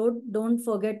to upload. Don't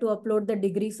forget to upload the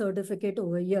degree certificate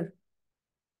over here.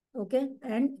 Okay,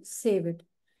 and save it.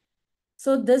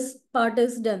 So this part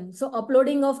is done. So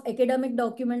uploading of academic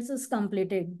documents is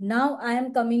completed. Now I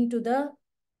am coming to the,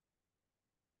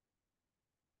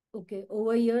 okay,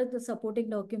 over here the supporting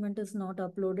document is not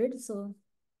uploaded. So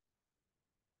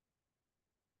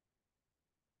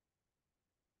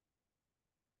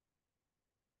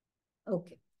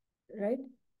okay, right?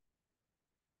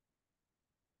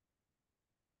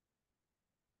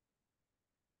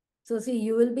 So see,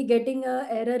 you will be getting a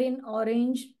error in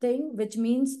orange thing, which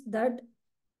means that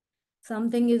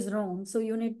something is wrong. So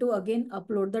you need to again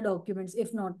upload the documents.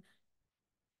 If not,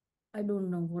 I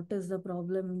don't know what is the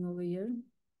problem over here.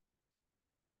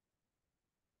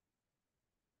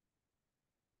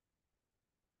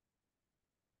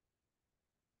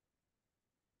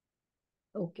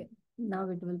 Okay, now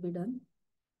it will be done.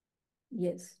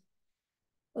 Yes.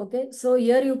 Okay, so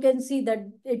here you can see that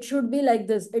it should be like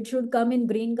this. It should come in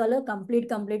green color, complete,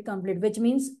 complete, complete, which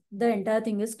means the entire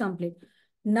thing is complete.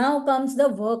 Now comes the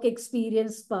work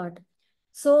experience part.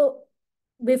 So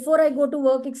before I go to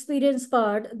work experience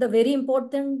part, the very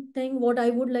important thing what I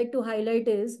would like to highlight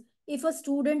is if a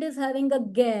student is having a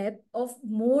gap of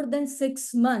more than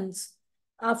 6 months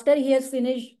after he has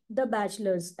finished the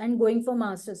bachelor's and going for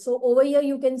master's. So over here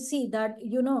you can see that,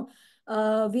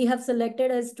 we have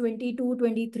selected as 22,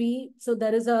 23. So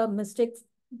there is a mistake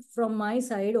from my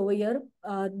side over here.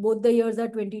 Both the years are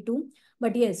 22.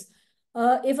 But yes,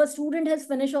 if a student has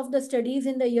finished off the studies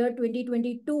in the year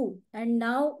 2022 and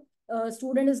now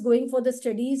student is going for the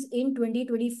studies in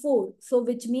 2024. So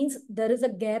which means there is a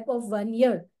gap of 1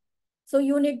 year. So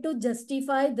you need to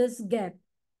justify this gap.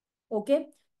 Okay.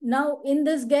 Now in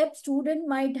this gap, student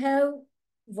might have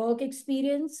work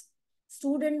experience.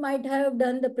 Student might have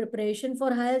done the preparation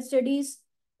for higher studies,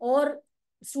 or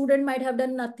student might have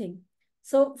done nothing.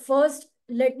 So first,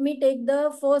 let me take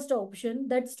the first option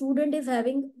that student is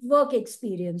having work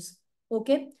experience.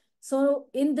 Okay. So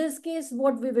in this case,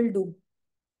 what we will do?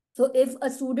 So if a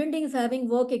student is having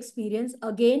work experience,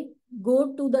 again,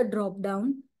 go to the drop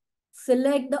down,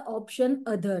 select the option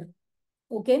other.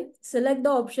 Okay, select the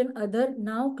option other.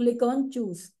 Now click on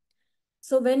choose.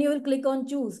 So when you will click on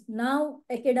choose, now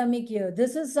academic year,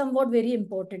 this is somewhat very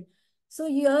important. So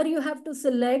here you have to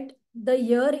select the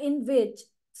year in which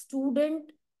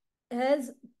student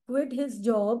has quit his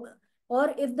job,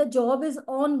 or if the job is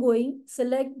ongoing,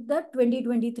 select the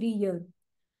 2023 year.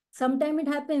 Sometimes it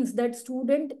happens that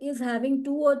student is having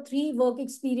 2 or 3 work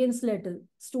experience letter.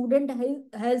 Student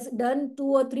has done 2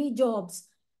 or 3 jobs.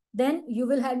 Then you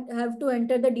will have to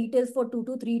enter the details for 2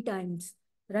 to 3 times,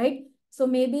 right? So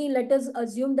maybe let us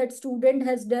assume that student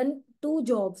has done 2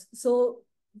 jobs. So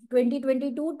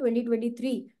 2022,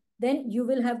 2023. Then you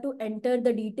will have to enter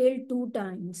the detail 2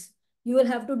 times. You will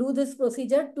have to do this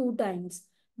procedure 2 times.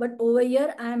 But over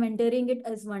here, I am entering it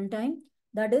as 1 time.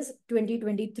 That is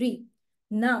 2023.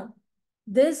 Now,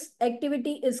 this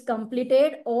activity is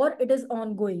completed or it is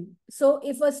ongoing. So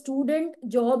if a student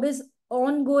job is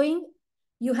ongoing,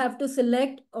 you have to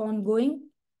select ongoing.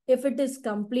 If it is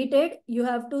completed, you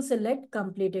have to select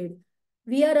completed.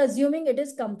 We are assuming it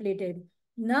is completed.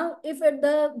 Now, if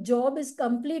the job is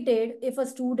completed, if a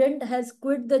student has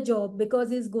quit the job because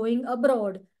he's going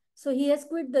abroad, so he has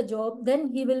quit the job, then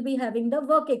he will be having the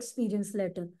work experience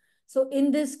letter. So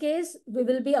in this case, we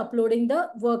will be uploading the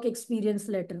work experience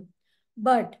letter.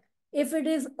 But if it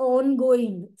is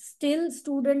ongoing, still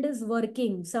student is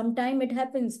working. Sometime it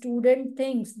happens, student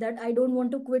thinks that I don't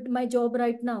want to quit my job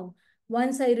right now.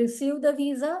 Once I receive the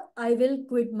visa, I will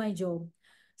quit my job.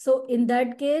 So in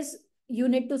that case, you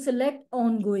need to select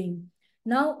ongoing.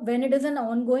 Now, when it is an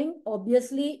ongoing,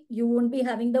 obviously you won't be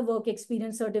having the work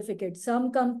experience certificate.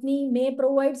 Some company may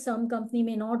provide, some company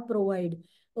may not provide.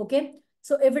 Okay.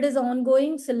 So if it is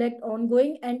ongoing, select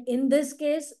ongoing. And in this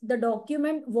case, the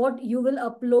document, what you will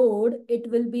upload, it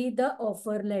will be the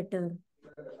offer letter.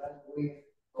 Okay.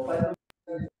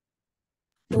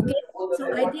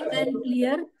 So I think I'm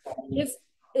clear. If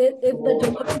if the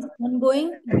job is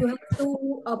ongoing, you have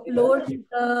to upload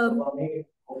the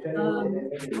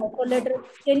offer letter.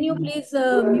 Can you please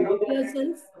mute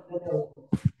yourself?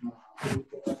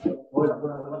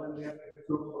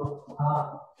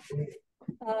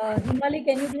 Himali,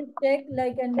 can you please check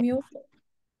like and mute?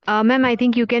 Ma'am, I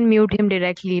think you can mute him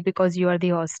directly because you are the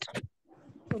host.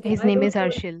 Okay, His I name don't is know.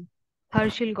 Harshil.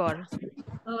 Harshil Gaur.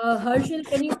 Harshil,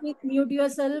 can you please mute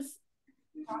yourself?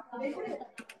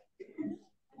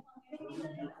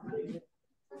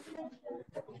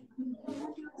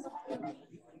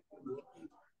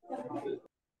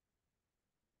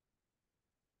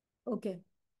 Okay.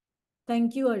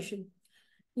 Thank you, Harshil.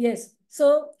 Yes.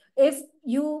 So if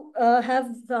you have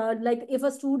like if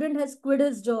a student has quit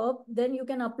his job, then you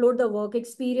can upload the work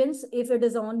experience. If it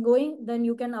is ongoing, then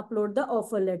you can upload the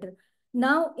offer letter.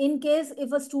 Now, in case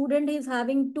if a student is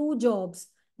having 2 jobs,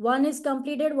 one is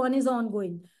completed, one is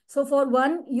ongoing. So for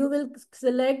one, you will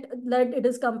select that it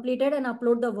is completed and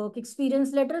upload the work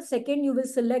experience letter. Second, you will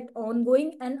select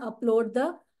ongoing and upload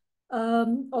the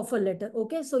offer letter.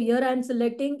 Okay. So here I'm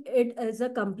selecting it as a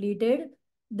completed.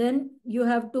 Then you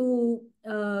have to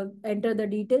enter the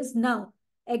details. Now,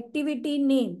 activity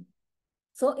name.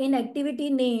 So in activity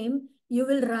name, you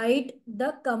will write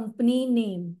the company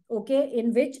name, okay,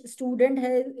 in which student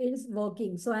is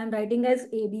working. So I am writing as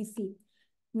ABC.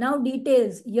 Now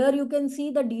details. Here you can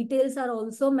see the details are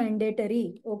also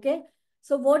mandatory, okay.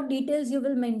 So what details you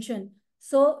will mention?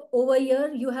 So over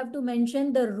here, you have to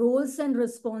mention the roles and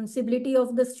responsibility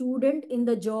of the student in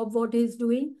the job, what he is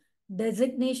doing,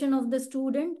 designation of the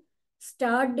student,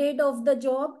 start date of the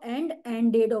job, and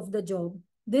end date of the job.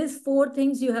 These 4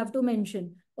 things you have to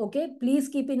mention. Okay, please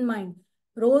keep in mind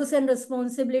roles and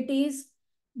responsibilities,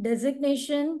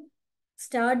 designation,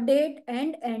 start date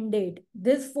and end date.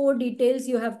 These 4 details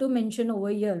you have to mention over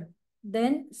here.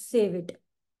 Then save it.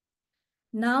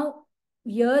 Now,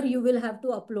 here you will have to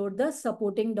upload the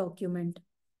supporting document.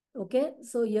 Okay,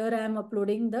 so here I am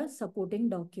uploading the supporting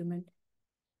document.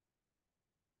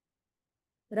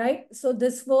 Right, so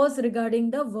this was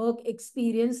regarding the work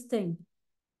experience thing.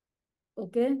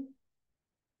 Okay.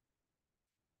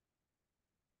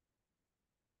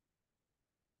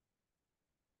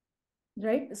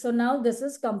 Right, so now this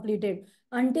is completed.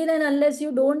 Until and unless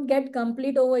you don't get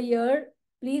complete over here,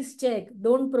 please check,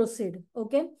 don't proceed.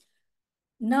 Okay.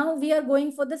 Now we are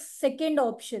going for the second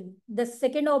option. The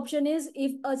second option is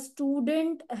if a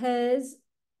student has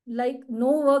like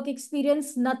no work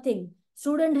experience, nothing.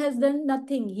 Student has done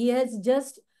nothing. He has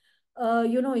just,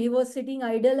 he was sitting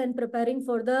idle and preparing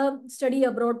for the study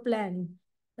abroad plan,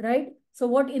 right? So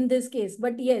what in this case?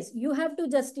 But yes, you have to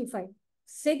justify.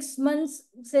 6 months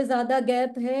से ज़्यादा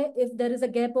gap है. If there is a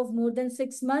gap of more than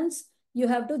 6 months, you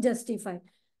have to justify.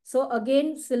 So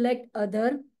again, select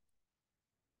other.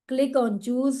 Click on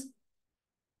choose.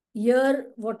 Year,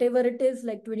 whatever it is,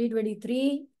 like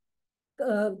 2023,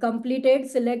 completed,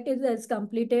 select it as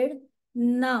completed.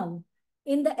 Now,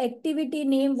 in the activity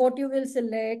name, what you will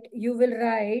select, you will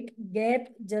write gap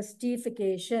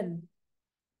justification.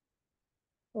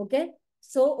 Okay.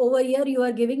 So over here, you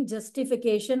are giving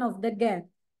justification of the gap.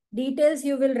 Details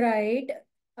you will write,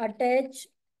 attach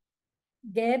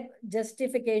gap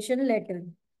justification letter.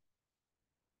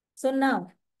 So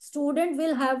now, student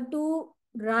will have to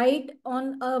write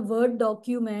on a Word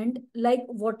document, like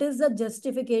what is the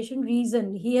justification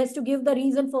reason. He has to give the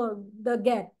reason for the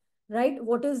gap, right?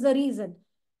 What is the reason?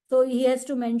 So he has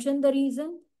to mention the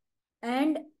reason.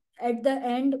 And at the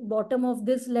end, bottom of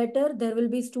this letter, there will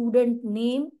be student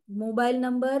name, mobile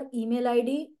number, email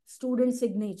ID, student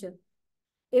signature.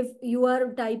 If you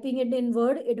are typing it in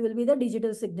Word, it will be the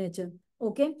digital signature.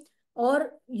 Okay.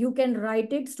 Or you can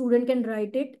write it, student can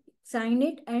write it, sign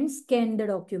it and scan the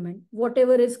document,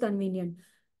 whatever is convenient.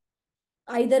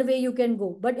 Either way you can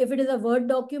go. But if it is a Word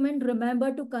document,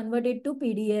 remember to convert it to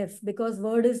PDF because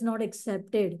Word is not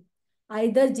accepted.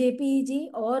 Either JPEG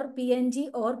or PNG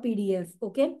or PDF.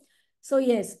 Okay. So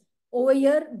yes, over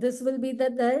here, this will be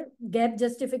the gap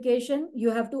justification.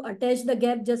 You have to attach the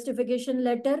gap justification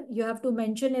letter. You have to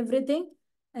mention everything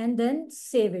and then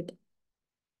save it.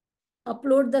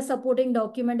 Upload the supporting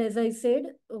document as I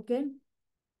said. Okay.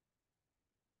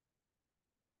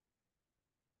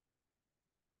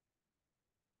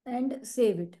 And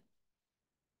save it.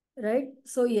 Right.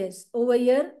 So yes, over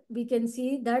here, we can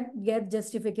see that gap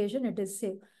justification, it is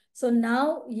saved. So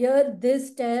now here,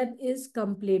 this tab is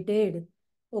completed.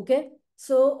 Okay.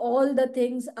 So all the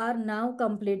things are now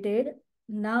completed.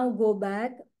 Now go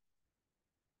back.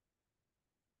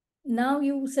 Now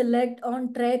you select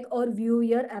on track or view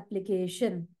your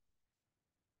application.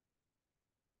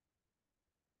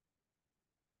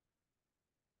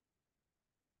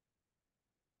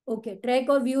 Okay, track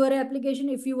or view your application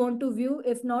if you want to view.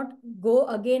 If not, go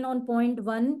again on point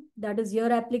 1, that is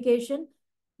your application.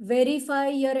 Verify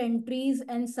your entries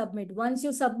and submit. Once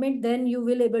you submit, then you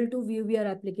will able to view your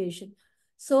application.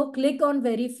 So click on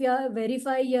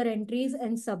verify your entries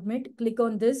and submit. Click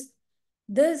on this.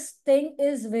 This thing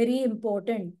is very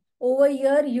important. Over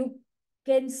here, you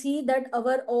can see that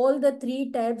our all the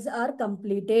 3 tabs are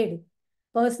completed.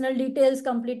 Personal details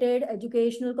completed,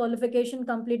 educational qualification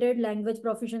completed, language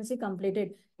proficiency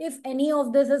completed. If any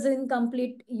of this is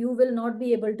incomplete, you will not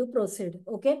be able to proceed.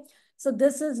 Okay. So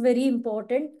this is very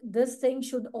important. This thing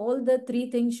should, all the 3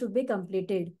 things should be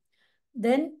completed.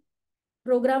 Then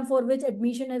program for which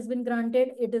admission has been granted,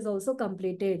 it is also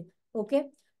completed. Okay.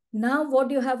 Now what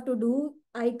you have to do,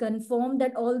 I confirm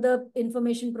that all the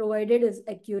information provided is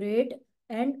accurate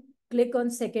and click on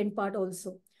second part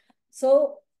also.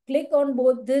 So click on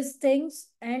both these things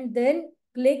and then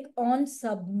click on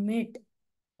submit.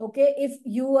 Okay. If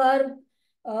you are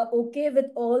okay with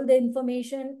all the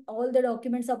information, all the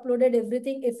documents uploaded,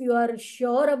 everything, if you are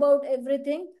sure about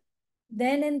everything,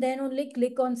 then and then only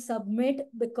click on submit,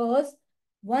 because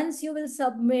once you will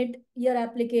submit your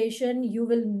application, you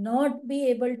will not be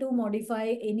able to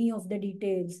modify any of the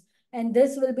details. And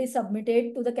this will be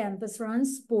submitted to the Campus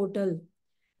France portal.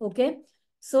 Okay.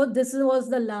 So this was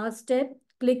the last step.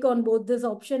 Click on both this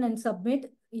option and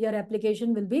submit. Your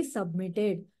application will be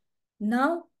submitted.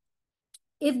 Now,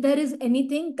 if there is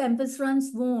anything Campus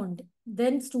France won't,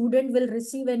 then student will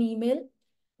receive an email.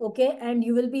 Okay. And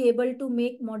you will be able to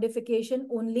make modification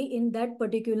only in that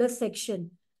particular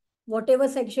section. Whatever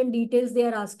section details they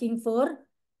are asking for,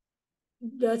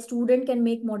 the student can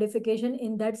make modification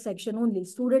in that section only.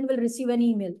 Student will receive an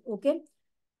email. Okay.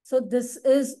 So this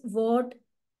is what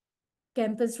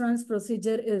campus runs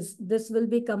procedure is. This will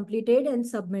be completed and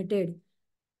submitted.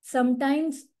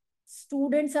 Sometimes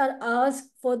students are asked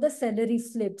for the salary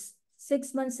slips,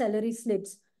 6 month salary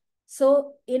slips.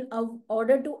 So in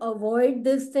order to avoid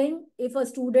this thing, if a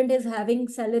student is having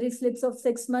salary slips of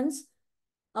 6 months,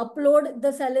 upload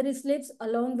the salary slips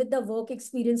along with the work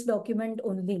experience document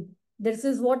only. This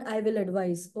is what I will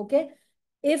advise. Okay.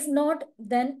 If not,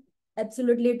 then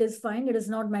absolutely it is fine. It is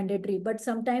not mandatory, but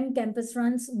sometimes campus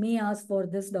runs may ask for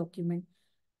this document.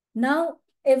 Now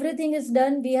everything is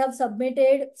done. We have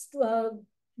submitted.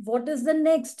 What is the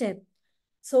next step?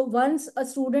 So once a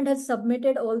student has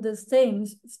submitted all these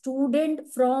things,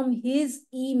 student from his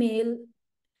email,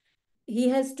 he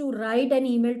has to write an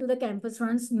email to the campus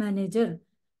runs manager,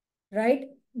 right?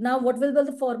 Now, what will be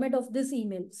the format of this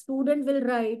email? Student will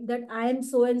write that I am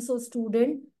so and so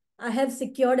student. I have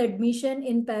secured admission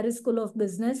in Paris School of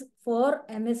Business for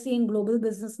MSc in Global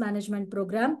Business Management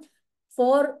program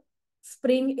for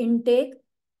spring intake.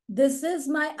 This is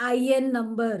my IN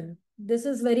number. This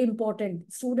is very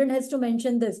important. Student has to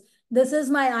mention this. This is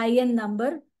my IN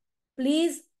number.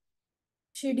 Please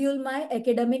schedule my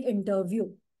academic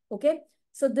interview. Okay.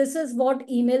 So this is what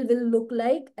email will look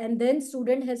like. And then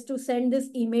student has to send this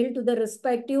email to the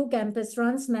respective campus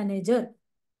runs manager.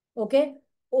 Okay.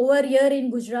 Over here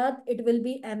in Gujarat, it will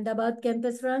be Ahmedabad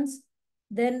campus runs.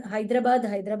 Then Hyderabad,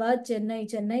 Chennai,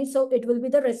 Chennai. So it will be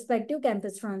the respective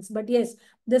campus runs. But yes,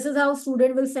 this is how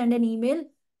student will send an email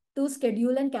to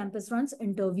schedule and campus runs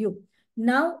interview.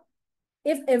 Now,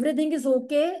 if everything is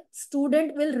okay,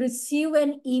 student will receive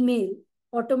an email,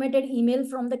 automated email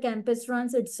from the campus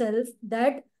runs itself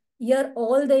that here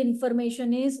all the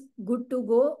information is good to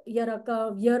go. Here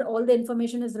all the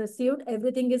information is received.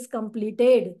 Everything is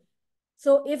completed.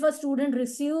 So if a student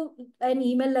receive an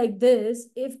email like this,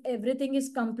 if everything is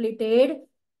completed,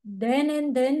 then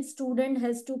and then student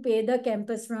has to pay the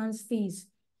campus runs fees.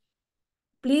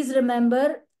 Please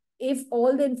remember, if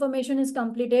all the information is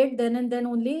completed, then and then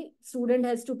only student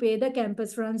has to pay the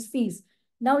campus runs fees.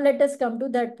 Now let us come to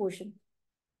that portion.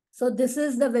 So this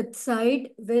is the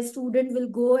website where student will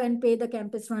go and pay the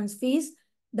campus runs fees.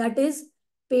 That is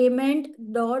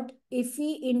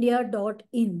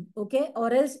payment.ifiindia.in. Okay.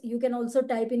 Or else you can also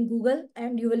type in Google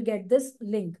and you will get this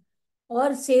link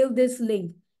or save this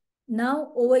link.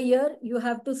 Now over here, you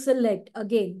have to select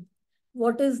again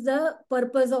what is the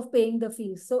purpose of paying the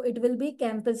fees. So it will be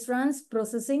campus runs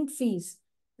processing fees,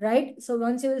 right? So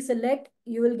once you will select,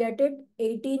 you will get it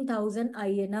 18,000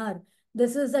 INR.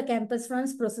 This is the campus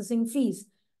runs processing fees.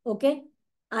 Okay.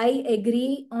 I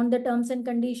agree on the terms and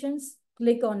conditions.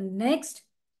 Click on next.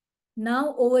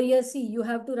 Now over here, see, you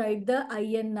have to write the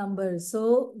IN number.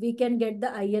 So we can get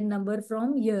the IN number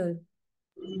from here.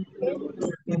 Okay.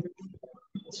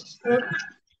 So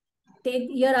take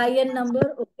your IN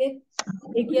number. Okay.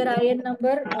 Take your IN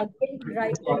number. Again,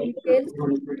 write the details.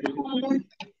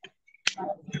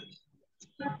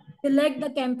 Select the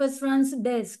campus runs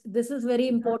desk. This is very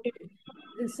important.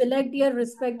 Select your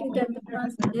respective campus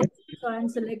runs desk. So I'm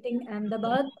selecting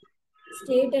Ahmedabad.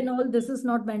 State and all, this is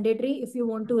not mandatory. If you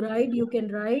want to write, you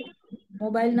can write.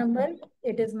 Mobile number,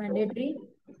 it is mandatory.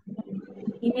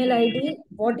 Email ID,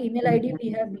 what email ID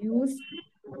we have used.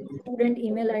 Student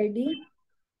email ID.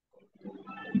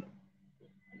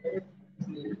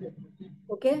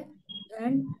 Okay.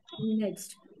 And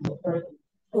next.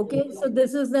 Okay, so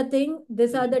this is the thing.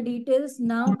 These are the details.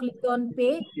 Now click on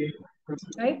pay,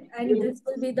 right? And this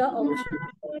will be the option.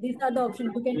 These are the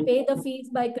options. You can pay the fees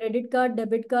by credit card,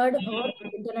 debit card, or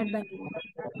internet banking.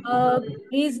 Uh,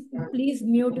 please, please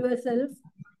mute yourself.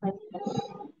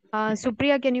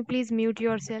 Supriya, can you please mute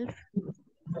yourself?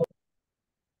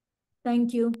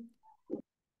 Thank you.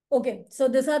 Okay, so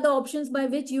these are the options by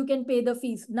which you can pay the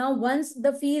fees. Now, once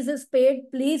the fees is paid,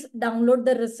 please download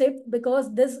the receipt because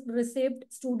this receipt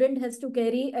student has to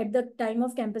carry at the time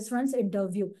of campus runs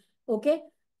interview. Okay,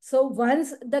 so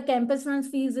once the campus runs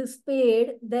fees is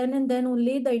paid, then and then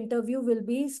only the interview will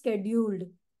be scheduled.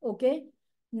 Okay,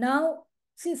 now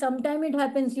see, sometime it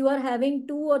happens you are having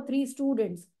 2 or 3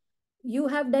 students. You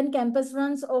have done campus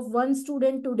runs of one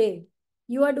student today.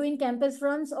 You are doing campus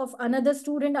runs of another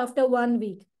student after 1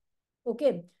 week.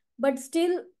 Okay. But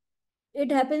still,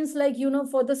 it happens like,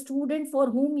 for the student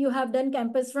for whom you have done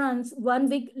campus runs 1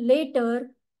 week later,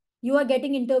 you are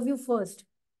getting interview first.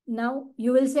 Now,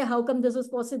 you will say, how come this was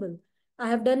possible? I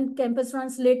have done campus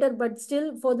runs later, but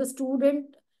still for the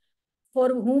student for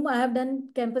whom I have done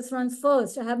campus runs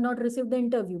first, I have not received the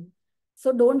interview.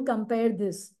 So don't compare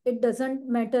this. It doesn't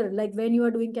matter like when you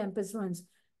are doing campus runs.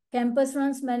 Campus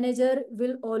runs manager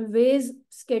will always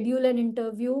schedule an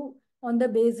interview on the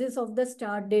basis of the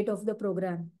start date of the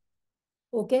program.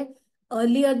 Okay.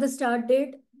 Earlier the start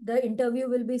date, the interview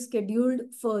will be scheduled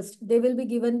first. They will be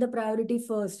given the priority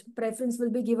first. Preference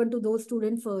will be given to those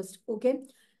students first. Okay.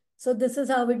 So this is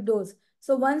how it goes.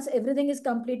 So once everything is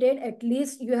completed, at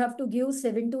least you have to give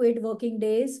 7 to 8 working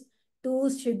days to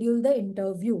schedule the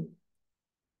interview.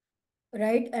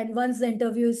 Right. And once the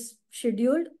interview is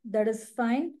scheduled, that is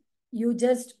fine. You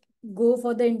just go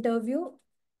for the interview.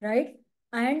 Right.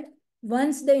 And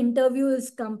once the interview is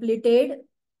completed,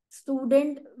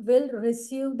 student will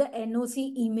receive the NOC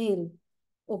email.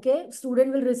 Okay.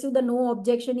 Student will receive the no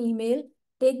objection email.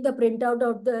 Take the printout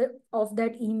of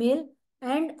that email.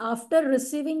 And after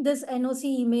receiving this NOC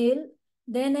email,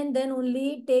 then and then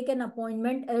only take an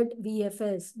appointment at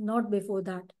VFS, not before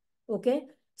that. Okay.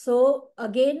 So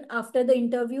again, after the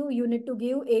interview, you need to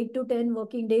give 8 to 10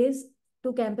 working days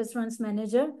to campus trans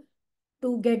manager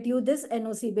to get you this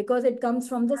NOC because it comes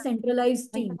from the centralized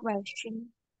Having a team. question.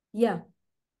 Yeah.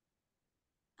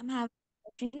 I'm having a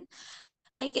question.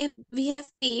 Like if we have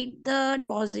paid the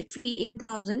deposit fee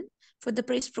 8,000 for the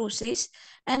price process,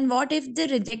 and what if they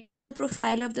reject the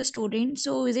profile of the student?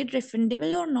 So is it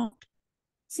refundable or not?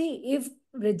 See, if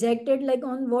rejected, like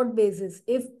on what basis?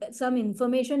 If some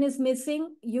information is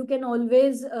missing, you can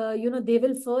always, they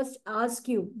will first ask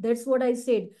you. That's what I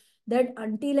said, that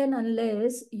until and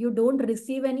unless you don't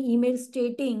receive an email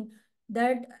stating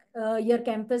that your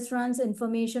campus trans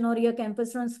information or your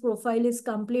campus trans profile is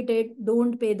completed,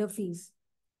 don't pay the fees.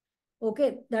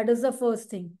 Okay, that is the first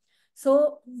thing.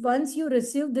 So once you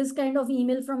receive this kind of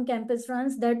email from campus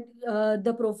trans that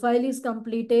the profile is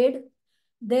completed,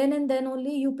 then and then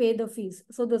only you pay the fees.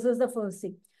 So this is the first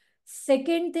thing.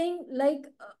 Second thing, like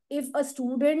if a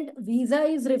student visa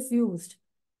is refused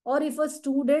or if a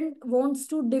student wants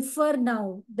to defer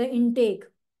now the intake,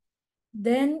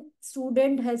 then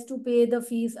student has to pay the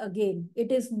fees again.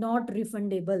 It is not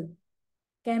refundable.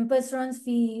 Campus trans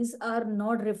fees are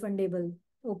not refundable.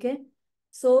 Okay.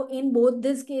 So in both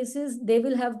these cases, they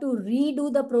will have to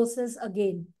redo the process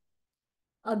again.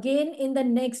 Again, in the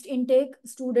next intake,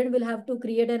 student will have to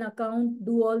create an account,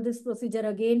 do all this procedure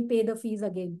again, pay the fees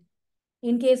again.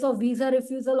 In case of visa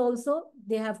refusal also,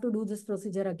 they have to do this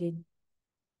procedure again.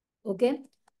 Okay.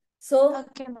 So,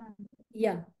 Okay, ma'am.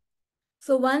 yeah.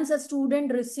 So once a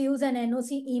student receives an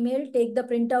NOC email, take the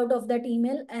printout of that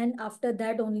email, and after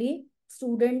that only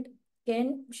student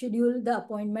can schedule the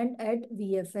appointment at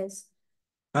VFS.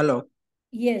 Hello.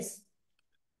 Yes.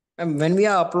 And when we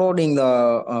are uploading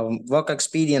the work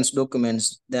experience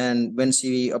documents, then once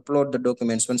we upload the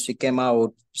documents, once we came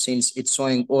out, since it's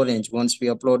showing orange, once we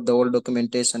upload the whole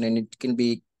documentation and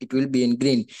it will be in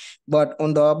green. But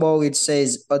on the above, it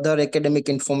says other academic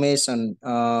information.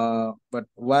 But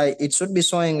why it should be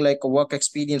showing like a work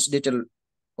experience detail,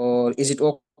 or is it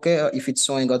okay if it's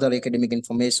showing other academic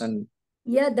information?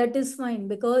 Yeah, that is fine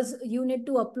because you need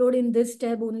to upload in this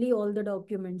tab only all the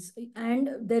documents,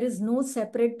 and there is no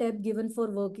separate tab given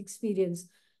for work experience.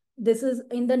 This is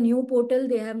in the new portal,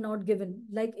 they have not given.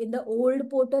 Like in the old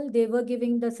portal, they were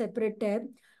giving the separate tab,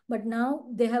 but now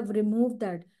they have removed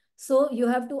that. So you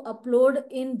have to upload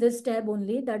in this tab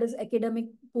only, that is academic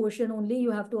portion only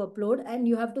you have to upload, and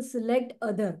you have to select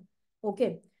other.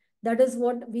 Okay. That is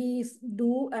what we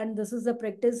do, and this is the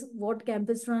practice what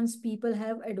campus trans people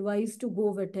have advised to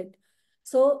go with it.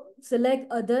 So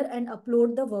select other and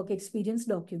upload the work experience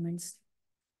documents.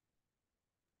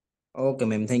 Okay,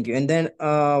 ma'am. Thank you. And then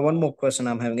one more question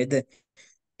I'm having it.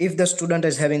 If the student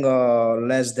is having a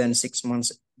less than 6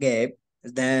 months gap,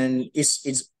 then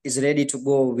is ready to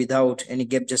go without any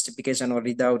gap justification or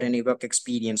without any work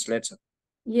experience, let's say.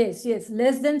 Yes.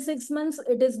 Less than 6 months,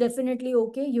 it is definitely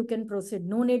okay. You can proceed.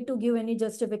 No need to give any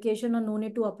justification or no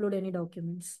need to upload any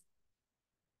documents.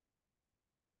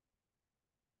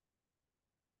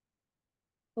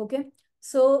 Okay.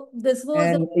 So this was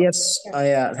And yes,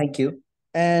 yeah, thank you.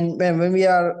 And when we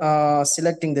are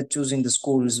selecting the choosing the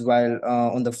schools while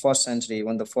on the first entry,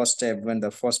 on the first step, when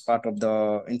the first part of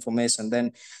the information,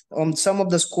 then some of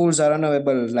the schools are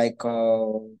unavailable, like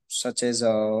such as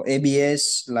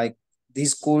ABS, like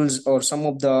these schools or some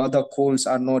of the other schools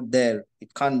are not there.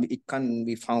 It can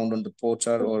be found on the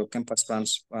portal or campus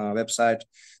plans website.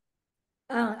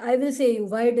 I will say you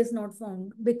why it is not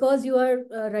found because you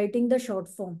are writing the short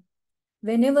form.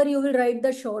 Whenever you will write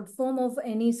the short form of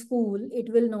any school,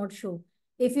 it will not show.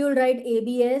 If you will write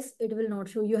ABS, it will not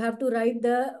show. You have to write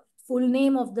the full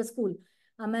name of the school,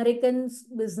 American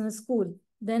Business School,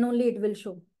 then only it will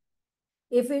show.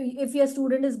 If your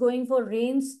student is going for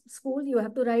Rain's school, you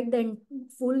have to write the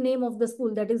full name of the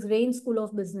school, that is Rain School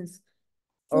of Business.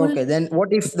 full. Okay, then what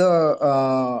if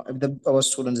our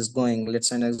student is going, let's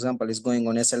say an example, is going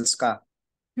on SL SCA?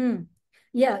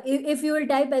 Yeah, if you will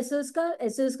type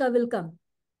SLSCA will come.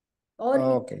 Or if you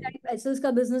Okay. type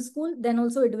SLSCA Business School, then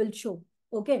also it will show.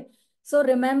 Okay. So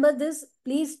remember this,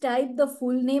 please type the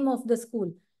full name of the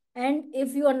school. And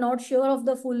if you are not sure of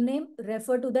the full name,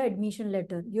 refer to the admission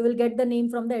letter. You will get the name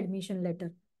from the admission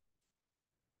letter.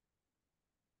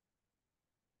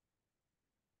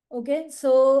 Okay,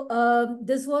 so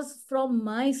this was from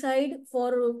my side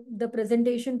for the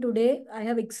presentation today. I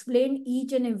have explained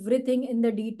each and everything in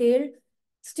the detail.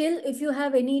 Still, if you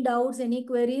have any doubts, any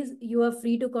queries, you are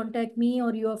free to contact me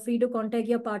or you are free to contact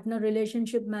your partner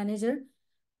relationship manager.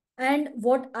 And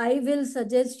what I will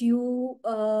suggest you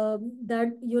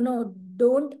that,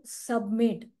 don't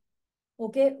submit.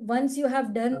 Okay, once you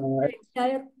have done the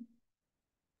entire.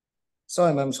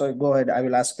 Sorry, ma'am. Sorry. Go ahead. I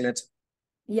will ask later.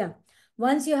 Yeah.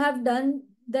 Once you have done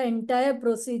the entire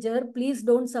procedure, please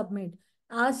don't submit.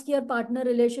 Ask your partner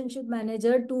relationship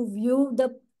manager to view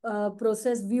the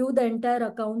process, view the entire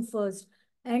account first.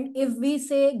 And if we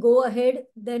say go ahead,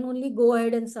 then only go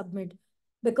ahead and submit.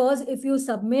 Because if you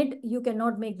submit, you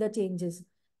cannot make the changes.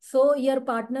 So your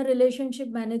partner relationship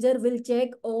manager will check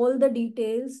all the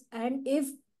details. And if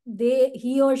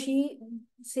he or she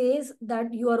says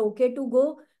that you are okay to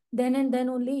go, then and then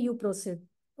only you proceed.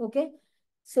 Okay.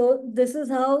 So this is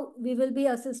how we will be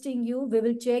assisting you. We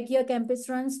will check your campus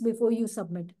runs before you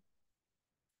submit.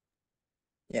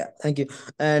 Yeah, thank you.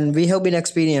 And we have been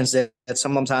experienced that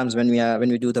sometimes when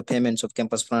we do the payments of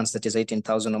campus funds, that is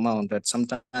 18,000 amount, that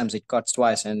sometimes it cuts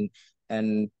twice, and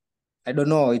I don't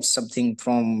know, it's something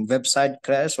from website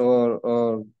crash,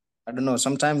 or I don't know.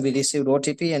 Sometimes we received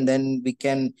OTP and then we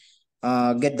can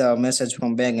get the message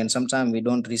from bank, and sometimes we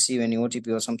don't receive any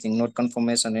OTP or something, not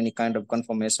confirmation, any kind of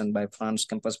confirmation by France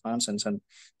campus funds, and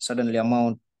suddenly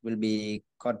amount will be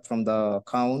cut from the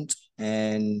account,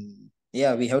 and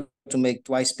yeah, we have to make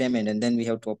twice payment, and then we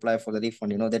have to apply for the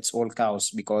refund. That's all chaos,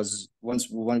 because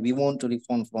when we want to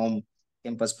refund from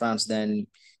campus France, then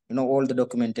all the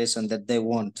documentation that they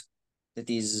want, that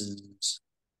is.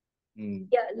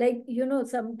 Yeah, like,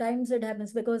 sometimes it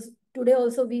happens because today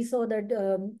also we saw that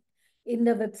in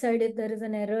the website, if there is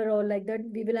an error or like that,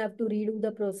 we will have to redo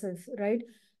the process, right?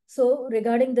 So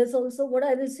regarding this also, what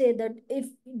I will say that if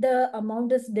the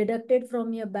amount is deducted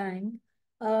from your bank,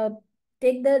 uh,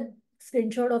 take the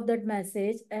screenshot of that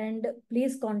message and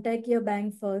please contact your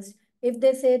bank first. If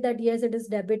they say that yes, it is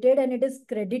debited and it is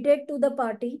credited to the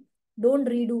party, don't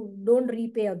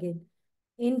repay again.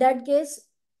 In that case,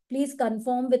 please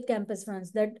confirm with Campus France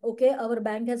that, okay, our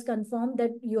bank has confirmed that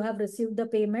you have received the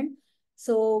payment.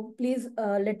 So please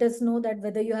let us know that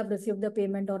whether you have received the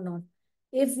payment or not.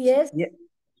 If yes, Yeah,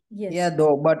 yes. yeah,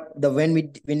 though, but when we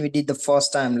did the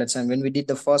first time, let's say when we did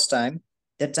the first time,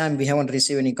 that time we haven't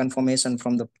received any confirmation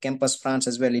from the Campus France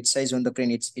as well. It says on the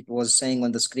screen, it was saying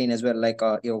on the screen as well, like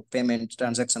your payment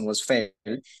transaction was failed,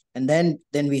 and then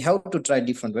we have to try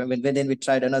different. When then we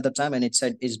tried another time, and it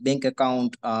said is bank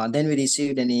account. Then we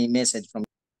received any message from.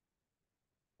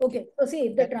 Okay. So see,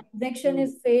 if the transaction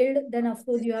is failed, then of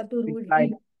course you have to We read tried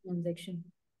the transaction.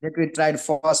 that we tried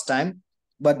first time,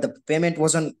 but the payment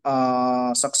wasn't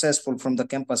successful from the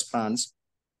Campus France.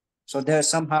 So there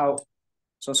somehow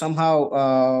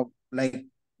like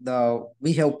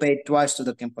we have paid twice to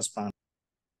the Campus France.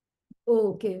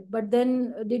 Oh, okay. But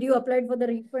then did you apply for the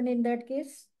refund in that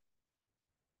case?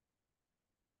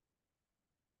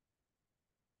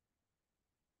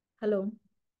 Hello.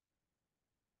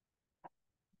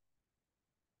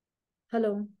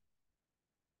 Hello.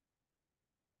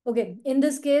 Okay, in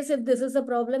this case, if this is a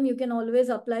problem, you can always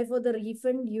apply for the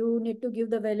refund. You need to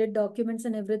give the valid documents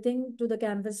and everything to the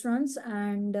campus runs,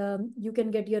 and you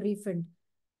can get your refund.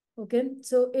 Okay,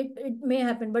 so it may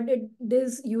happen, but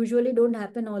this usually don't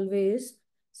happen always.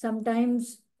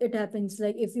 Sometimes it happens,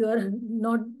 like if you are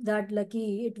not that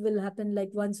lucky, it will happen like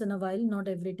once in a while, not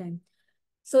every time.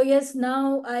 So yes,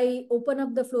 now I open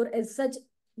up the floor as such.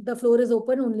 The floor is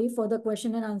open only for the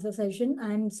question and answer session.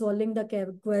 I'm solving the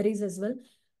queries as well.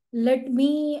 Let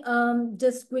me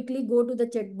just quickly go to the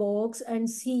chat box and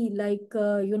see like,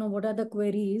 what are the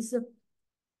queries.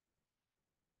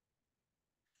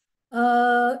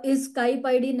 Is Skype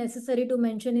ID necessary to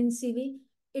mention in CV?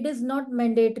 It is not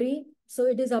mandatory. So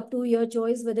it is up to your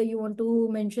choice whether you want to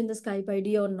mention the Skype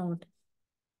ID or not.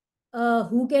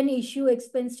 Who can issue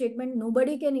expense statement?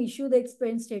 Nobody can issue the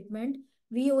expense statement.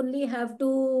 We only have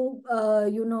to,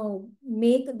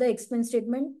 make the expense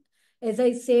statement. As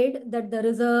I said, that there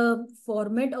is a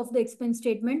format of the expense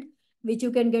statement which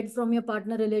you can get from your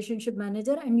partner relationship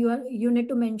manager, and you need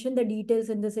to mention the details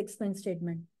in this expense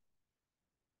statement.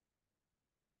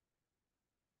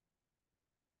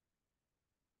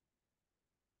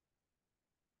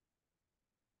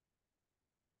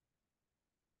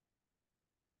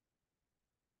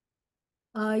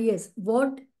 Yes.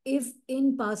 What if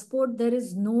in passport there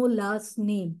is no last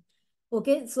name?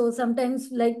 Okay, so sometimes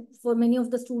like for many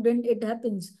of the student it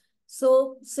happens.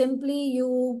 So simply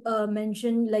you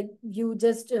mention like you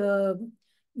just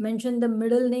mention the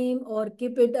middle name or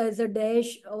keep it as a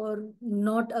dash or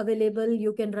not available.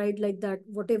 You can write like that,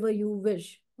 whatever you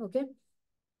wish. Okay.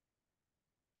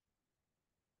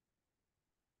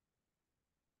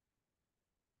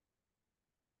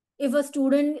 If a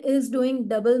student is doing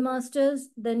double masters,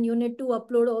 then you need to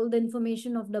upload all the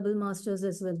information of double masters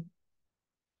as well.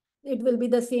 It will be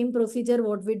the same procedure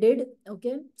what we did.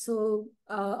 Okay, so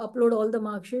upload all the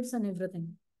mark sheets and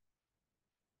everything.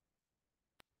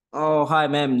 Oh, hi,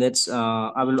 ma'am. I Just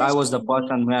was the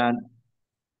person where.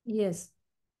 Yes.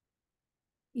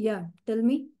 Yeah, tell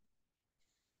me.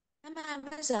 Ma'am,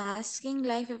 I was asking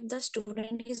like if the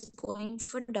student is going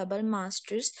for double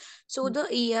masters, so the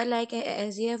year like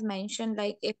as you have mentioned,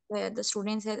 like if the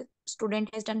student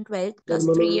has done 12th plus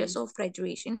 3 years of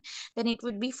graduation, then it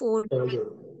would be 4 years.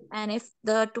 And if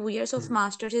the 2 years of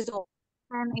masters is over,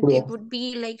 then it would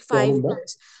be like 5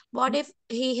 years. What if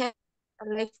he has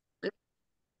like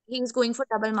he is going for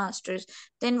double masters,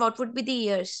 then what would be the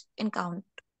years in count?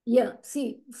 Yeah,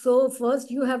 see, so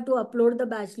first you have to upload the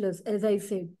bachelor's, as I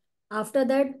said. After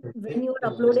that, when you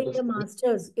are uploading the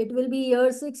master's, it will be year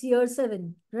 6, year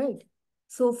 7, right?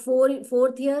 So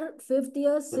fourth year, fifth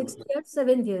year, sixth year,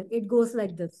 seventh year. It goes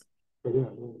like this.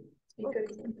 Okay.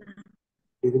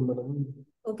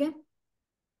 Okay.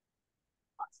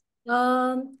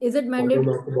 Is it mandatory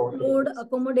to upload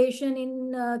accommodation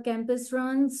in campus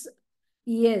runs?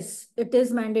 Yes, it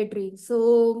is mandatory.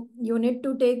 So you need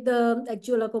to take the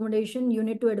actual accommodation. You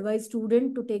need to advise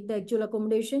student to take the actual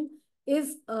accommodation if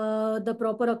the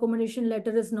proper accommodation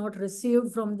letter is not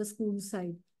received from the school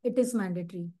side. It is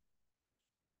mandatory.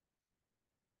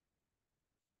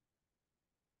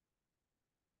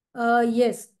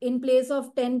 Yes, in place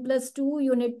of 10 plus 2,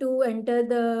 you need to enter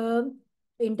the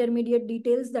intermediate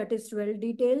details, that is 12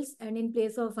 details. And in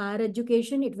place of higher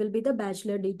education, it will be the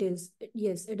bachelor details.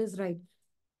 Yes, it is right.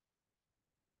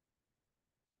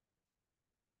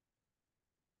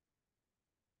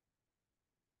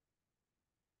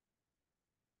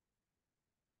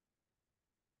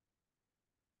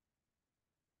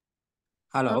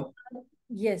 Hello.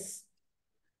 Yes.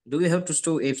 Do we have to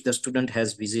show if the student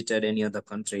has visited any other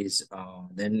countries?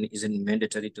 Then is it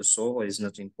mandatory to show or is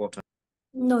not important?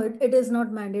 No, it is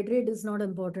not mandatory. It is not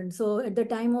important. So at the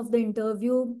time of the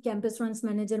interview, campus runs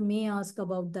manager may ask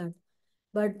about that.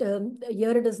 But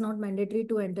here it is not mandatory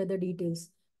to enter the details.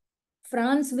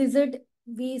 France visit,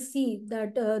 we see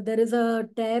that there is a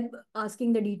tab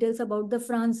asking the details about the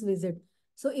France visit.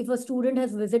 So if a student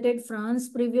has visited France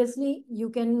previously, you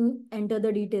can enter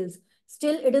the details.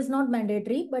 Still, it is not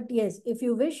mandatory, but yes, if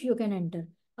you wish, you can enter.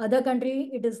 Other country,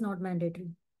 it is not mandatory.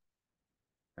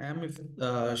 Ma'am, if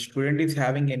the student is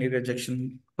having any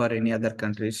rejection for any other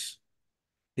countries,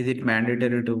 is it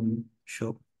mandatory to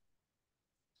show?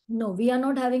 No, we are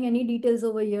not having any details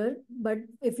over here. But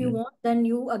if you want, then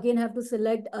you again have to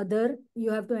select other. You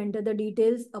have to enter the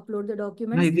details, upload the No,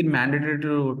 documents. is it mandatory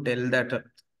to tell that?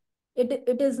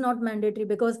 It is not mandatory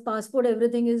because passport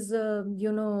everything is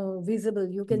visible.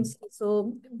 You can see.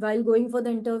 So while going for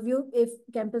the interview, if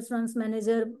campus runs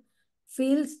manager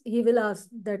feels, he will ask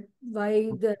that why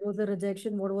there was a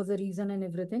rejection, what was the reason and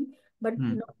everything. But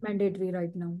not mandatory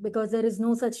right now because there is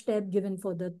no such tab given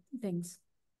for the things.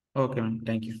 Okay, ma'am.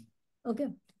 Thank you. Okay.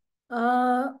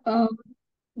 Uh, Uh,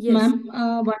 yes.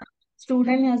 Ma'am, one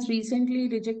student has recently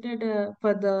rejected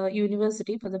for the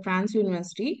university, for the France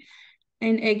university,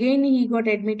 and again he got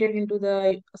admitted into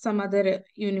the some other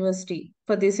university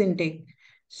for this intake.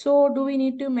 So, do we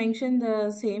need to mention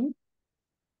the same?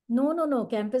 No, no, no.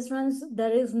 Campus runs,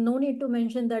 there is no need to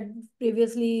mention that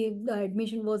previously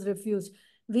admission was refused.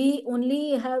 We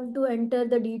only have to enter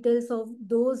the details of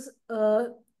those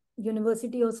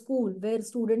university or school where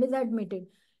student is admitted.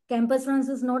 Campus runs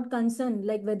is not concerned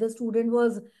like whether student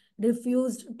was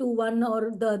refused to one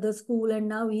or the other school and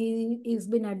now he is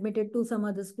been admitted to some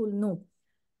other school. No.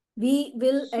 We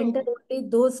will enter So, only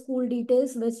those school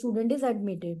details where student is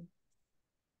admitted.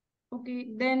 okay,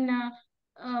 then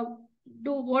uh,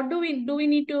 do we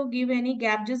need to give any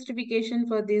gap justification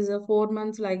for these 4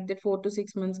 months, like that 4 to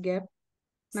 6 months gap?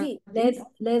 See, Nothing.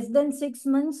 less than 6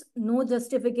 months, no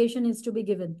justification is to be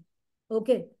given.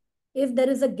 Okay. If there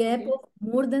is a gap Okay. of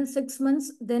more than 6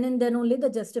 months, then only the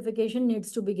justification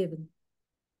needs to be given.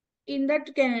 In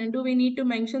that, do we need to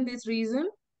mention this reason,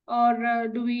 or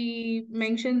do we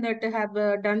mention that they have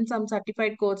done some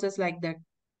certified courses like that?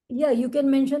 Yeah, you can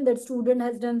mention that student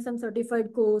has done some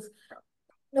certified course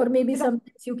Or maybe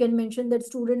sometimes you can mention that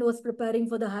student was preparing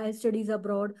for the higher studies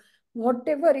abroad,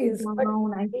 whatever is, but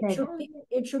Down, I said.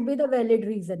 it should be the valid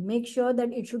reason. Make sure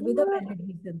that it should be the valid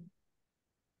reason.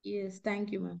 Yes,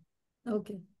 thank you, ma'am.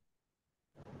 Okay.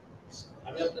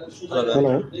 Hello,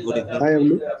 ma'am. Hello. Good evening. Hi,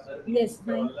 Avani. Yes,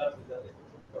 hi.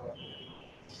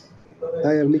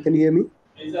 Hi, Avani. Can you hear me?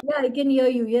 Yeah, I can hear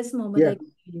you. Yes, Mohammed, Yeah. I can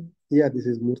hear you. Yeah, this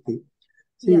is Murthy.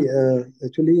 See, Yeah.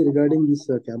 actually, regarding this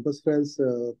campus France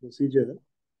procedure,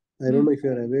 I don't know if you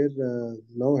are aware.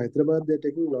 Now, Hyderabad, they're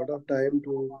taking a lot of time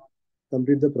to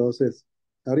complete the process.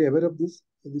 Are you aware of this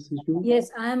issue?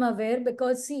 Yes, I am aware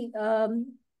because see,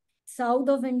 south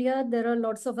of India, there are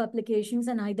lots of applications,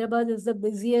 and Hyderabad is the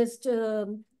busiest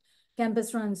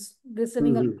campus runs,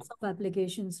 receiving a Mm-hmm. lot of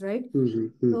applications, right?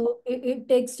 Mm-hmm. So it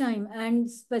takes time, and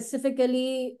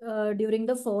specifically during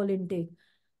the fall intake.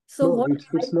 So No, what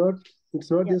it's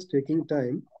not yeah. just taking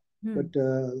time, Hmm. but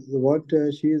what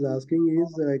she is asking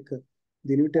is like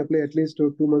they need to apply at least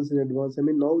 2 months in advance. I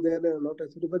mean, now they are not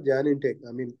accepted for Jan intake.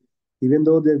 I mean, even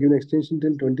though they have given extension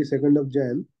till 22nd of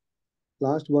Jan,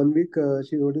 last 1 week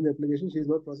she wrote in the application she is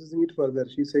not processing it further.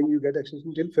 She's saying you get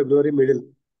extension till February middle,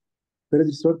 whereas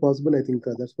it's not possible. I think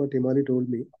that's what Himali told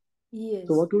me. So Yes.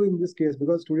 what to do in this case?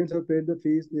 Because students have paid the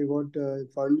fees, they got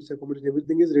funds, accommodation,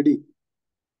 everything is ready.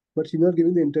 But she's not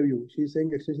giving the interview. She's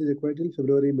saying extension is required till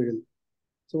February middle.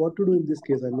 So what to do in this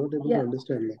case? I'm not able to Yeah.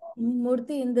 understand that.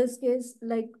 Murthy, in this case,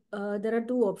 like there are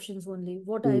two options only.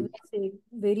 What I Hmm. will say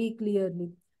very clearly.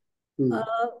 Hmm.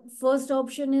 Uh, First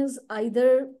option is either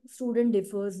student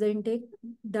defers the intake.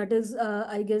 That is,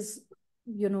 I guess,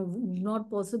 not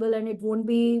possible, and it won't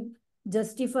be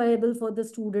justifiable for the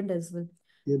student as well.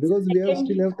 Yeah, because we have still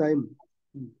Second, have time.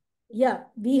 Hmm. yeah,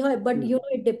 we have, but Hmm.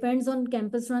 it depends on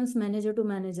campus runs manager to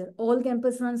manager. All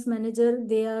campus runs manager,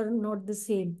 they are not the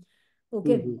same. Hmm.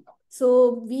 Okay. Hmm. So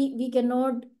we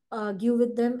cannot argue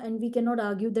with them, and we cannot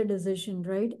argue the decision,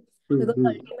 right? Hmm. Because Hmm.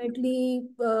 ultimately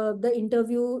the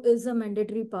interview is a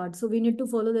mandatory part. So we need to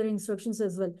follow their instructions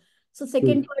as well. So Hmm.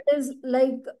 second part is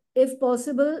like, if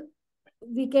possible,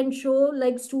 we can show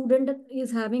like student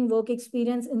is having work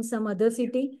experience in some other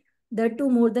city, that too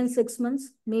more than 6 months,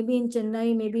 maybe in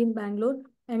Chennai, maybe in Bangalore,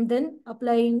 and then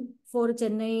applying for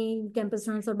Chennai campus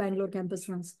runs or Bangalore campus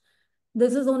runs.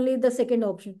 This is only the second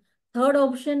option. Third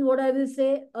option, what I will say,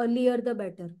 earlier the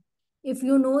better. If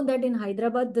you know that in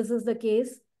Hyderabad this is the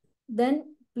case,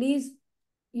 then please,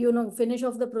 finish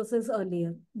off the process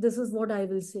earlier. This is what I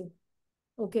will say.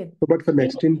 Okay. So, but for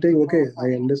next intake, okay,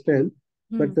 I understand.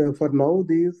 Hmm. But for now,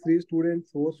 these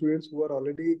four students who are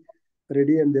already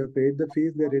ready and they have paid the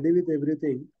fees, they're ready with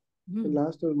everything. And Hmm.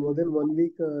 last more than 1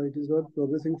 week, it is not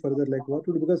progressing further. Like what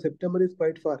to do? Because September is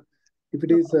quite far. If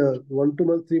it is 1 2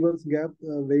 months, 3 months gap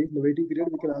waiting period,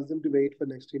 we can ask them to wait for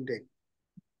next intake.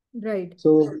 Right.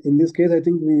 So in this case, I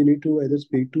think we need to either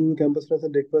speak to campus nurse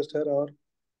and request her, or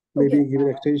Okay. maybe give an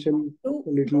extension Do a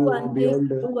do little one thing. beyond.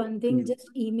 Do one thing. Hmm. Just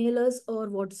email us or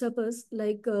WhatsApp us,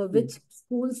 like Hmm. which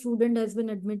school student has been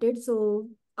admitted. So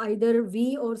either we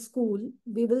or school,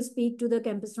 we will speak to the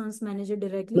campus trans manager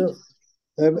directly. No,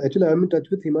 I'm in touch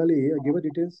with Himali. I gave her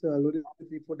details already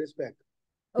 3 4 days back.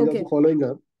 He's also Okay. following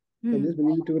up. I'm Hmm. just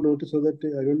bringing it to a notice so that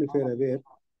I don't know if you're aware.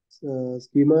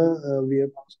 Schema, we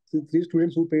have three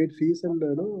students who paid fees and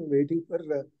waiting for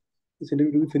this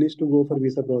interview to be finished to go for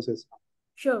visa process.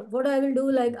 Sure. What I will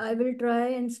do, like I will try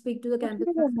and speak to the campus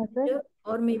trans manager,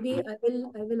 or maybe I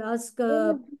will ask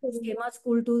schema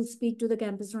school to speak to the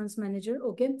campus trans manager.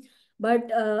 Okay.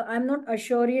 But I'm not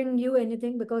assuring you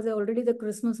anything because already the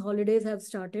Christmas holidays have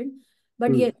started.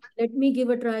 But Hmm. yes, let me give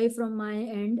a try from my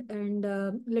end, and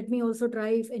let me also try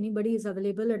if anybody is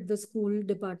available at the school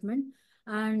department.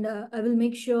 And I will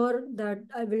make sure that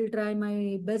I will try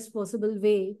my best possible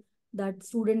way that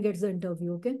student gets the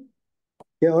interview. Okay.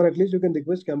 Yeah, or at least you can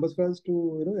request Campus France to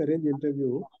arrange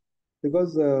interview,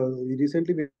 because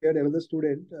recently we had another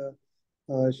student.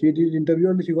 She did interview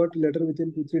and she got letter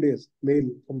within 2 3 days mail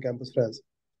from Campus France.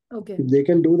 Okay. If they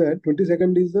can do that,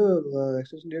 22nd is the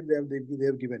extension date they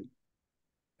have given.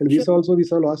 And Sure. visa also,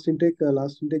 visa last intake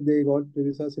they got the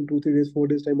visas in 2 3 days 4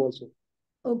 days time also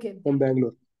Okay. from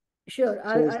Bangalore. Sure.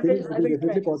 So still I it is will try.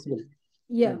 definitely possible.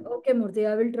 Yeah. Hmm. Okay, Murthy.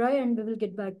 I will try and we will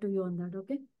get back to you on that.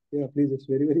 Okay. Yeah, please. It's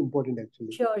very important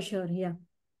actually. Sure, sure. Yeah.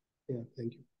 Yeah,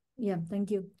 thank you. Yeah.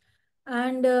 Thank you.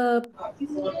 And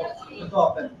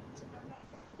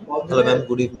Hello, ma'am.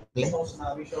 Good evening.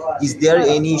 Is there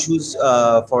any issues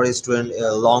for a student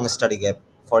a long study gap?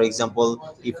 For example,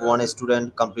 if one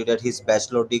student completed his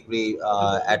bachelor degree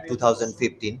at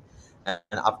 2015, and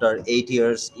after 8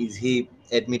 years, is he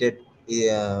admitted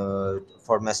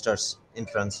for masters in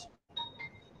France?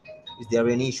 Is there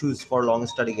any issues for long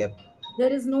study gap?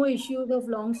 There is no issues of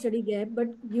long study gap, but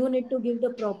you need to give the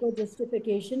proper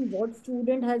justification what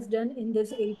student has done in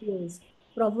this 8 years.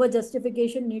 Proper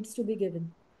justification needs to be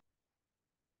given.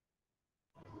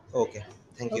 Okay,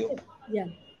 thank you. Okay. Yeah.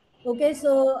 Okay,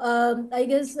 so I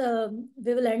guess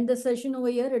we will end the session over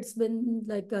here. It's been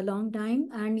like a long time,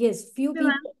 and yes, few Okay,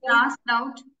 ma'am. people. Last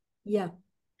doubt. Yeah.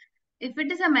 If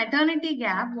it is a maternity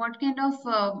gap, what kind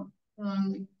of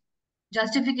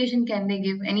justification can they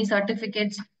give? Any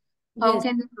certificates? How Yes.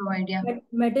 can they provide? Yeah.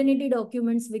 Maternity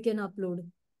documents we can upload,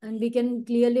 and we can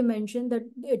clearly mention that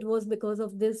it was because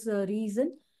of this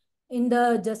reason. In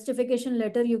the justification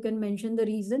letter, you can mention the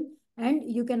reason, and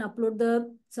you can upload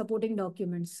the supporting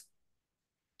documents.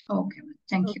 Okay,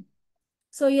 thank you.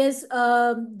 So yes,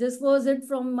 this was it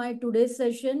from my today's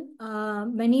session.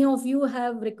 Many of you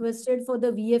have requested for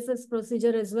the VFS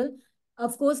procedure as well.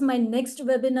 Of course, my next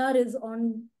webinar is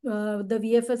on the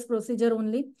VFS procedure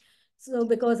only. So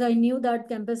because I knew that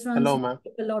campus runs Hello, ma'am.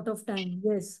 take a lot of time.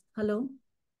 Yes. Hello.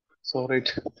 Sorry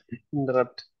to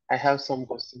interrupt. I have some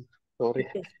questions. Sorry.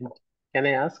 Yes. Can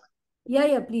I ask?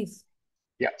 Yeah, please.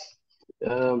 Yeah.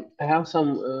 I have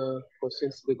some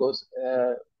questions because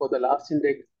for the last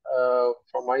intake,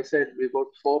 from my side, we got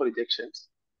 4 rejections.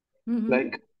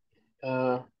 Like,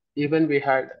 even we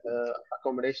had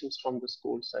accommodations from the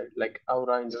school side, like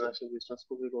Aura International Business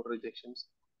School, we got rejections.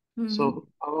 So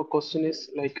our question is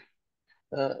like,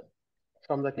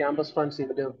 from the campus fronts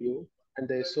interview and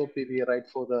the SOP we write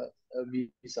for the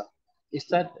visa, is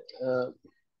that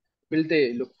will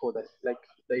they look for that, like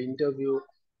the interview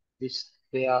which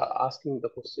they are asking the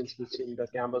questions which in the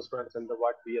campus fronts and the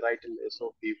what we write in the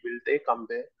SOP, will they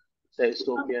compare the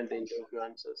SOP and the interview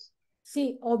answers?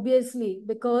 See, obviously,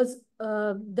 because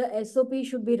the SOP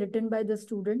should be written by the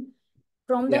student.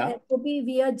 From the SOP,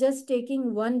 we are just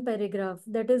taking one paragraph.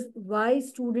 That is why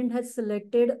student has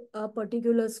selected a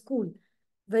particular school,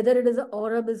 whether it is a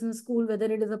Aura Business School, whether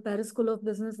it is a Paris School of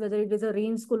Business, whether it is a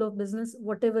Rain School of Business,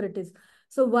 whatever it is.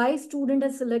 So why student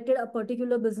has selected a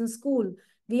particular business school,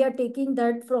 we are taking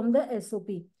that from the SOP.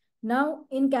 Now,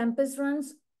 in campus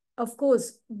runs, of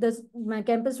course, my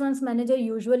campus runs manager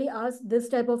usually asks this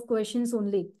type of questions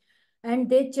only. And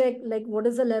they check like what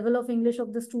is the level of English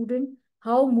of the student,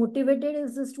 how motivated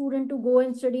is the student to go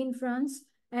and study in France,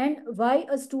 and why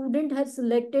a student has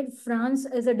selected France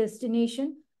as a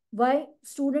destination, why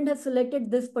student has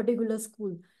selected this particular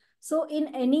school. So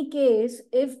in any case,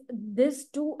 if these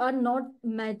two are not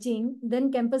matching,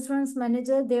 then campus runs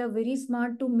manager, they are very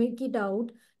smart to make it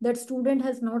out that student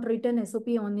has not written SOP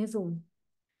on his own.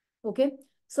 Okay.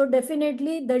 So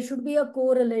definitely there should be a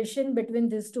correlation between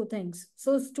these two things.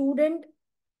 So student,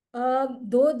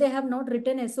 though they have not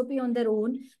written SOP on their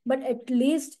own, but at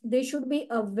least they should be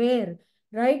aware,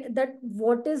 right, that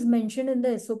what is mentioned in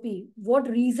the SOP, what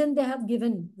reason they have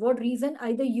given, what reason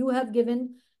either you have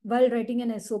given while writing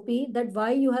an SOP, that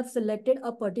why you have selected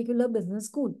a particular business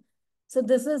school. So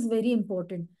this is very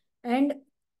important. And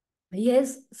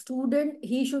yes, student,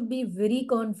 he should be very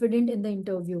confident in the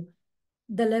interview.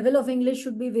 The level of English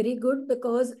should be very good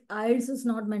because IELTS is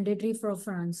not mandatory for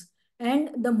France.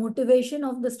 And the motivation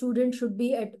of the student should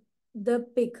be at the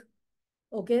peak.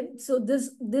 Okay, so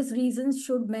this reasons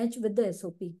should match with the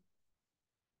SOP.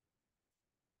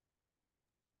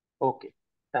 Okay,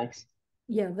 thanks.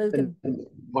 Yeah, welcome. And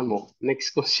one more.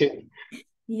 Next question.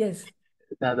 Yes.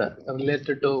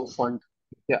 Related to fund.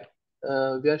 Yeah,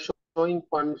 we are showing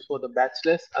funds for the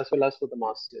bachelor's as well as for the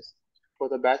master's. For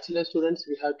the bachelor students,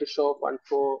 we have to show fund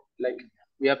for like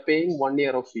we are paying 1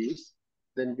 year of fees.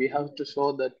 Then we have to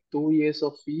show the 2 years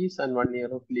of fees and 1 year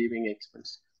of living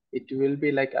expense. It will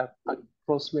be like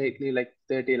approximately like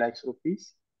 30 lakhs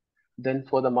rupees. Then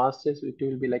for the masters, it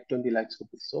will be like 20 lakhs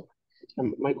rupees. So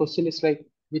my question is like,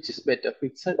 which is better,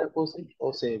 fixed deposit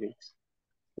or savings?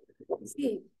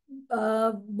 See,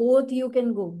 both you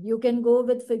can go. You can go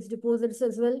with fixed deposits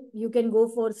as well. You can go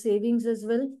for savings as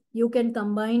well. You can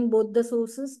combine both the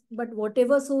sources, but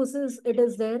whatever sources it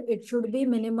is there, it should be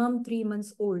minimum 3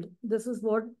 months old. This is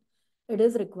what it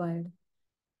is required.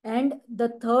 And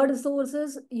the third source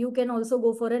is you can also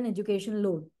go for an education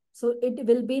loan. So it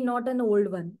will be not an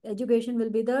old one. Education will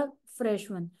be the fresh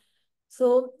one.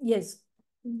 So yes,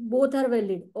 both are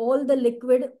valid. All the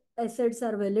liquid assets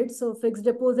are valid. So fixed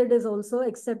deposit is also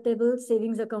acceptable.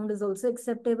 Savings account is also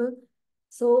acceptable.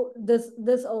 So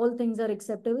this all things are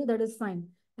acceptable. That is fine.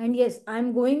 And yes,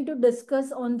 I'm going to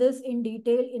discuss on this in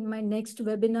detail in my next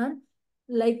webinar,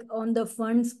 like on the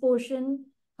funds portion,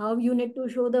 how you need to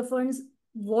show the funds,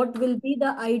 what will be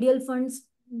the ideal funds,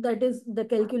 that is the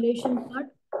calculation part,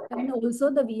 and also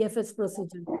the VFS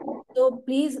procedure. So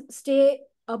please stay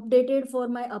updated for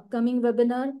my upcoming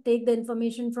webinar. Take the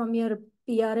information from your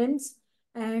PRNs.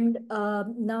 And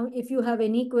now if you have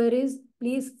any queries,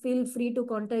 please feel free to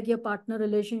contact your partner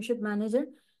relationship manager.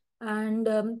 And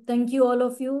thank you all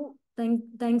of you.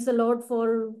 Thanks a lot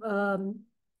for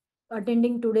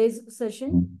attending today's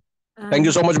session. Thank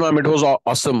you so much, ma'am. It was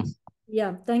awesome.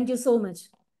 Yeah, thank you so much.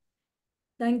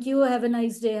 Thank you. Have a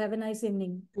nice day. Have a nice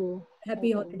evening.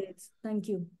 Happy holidays. Thank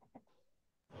you.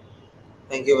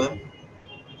 Thank you, ma'am.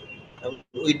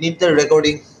 We need the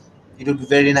recording. It would be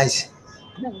very nice.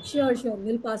 Sure.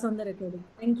 We'll pass on the recording.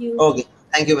 Thank you. Okay.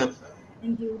 Thank you, ma'am.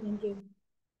 Thank you.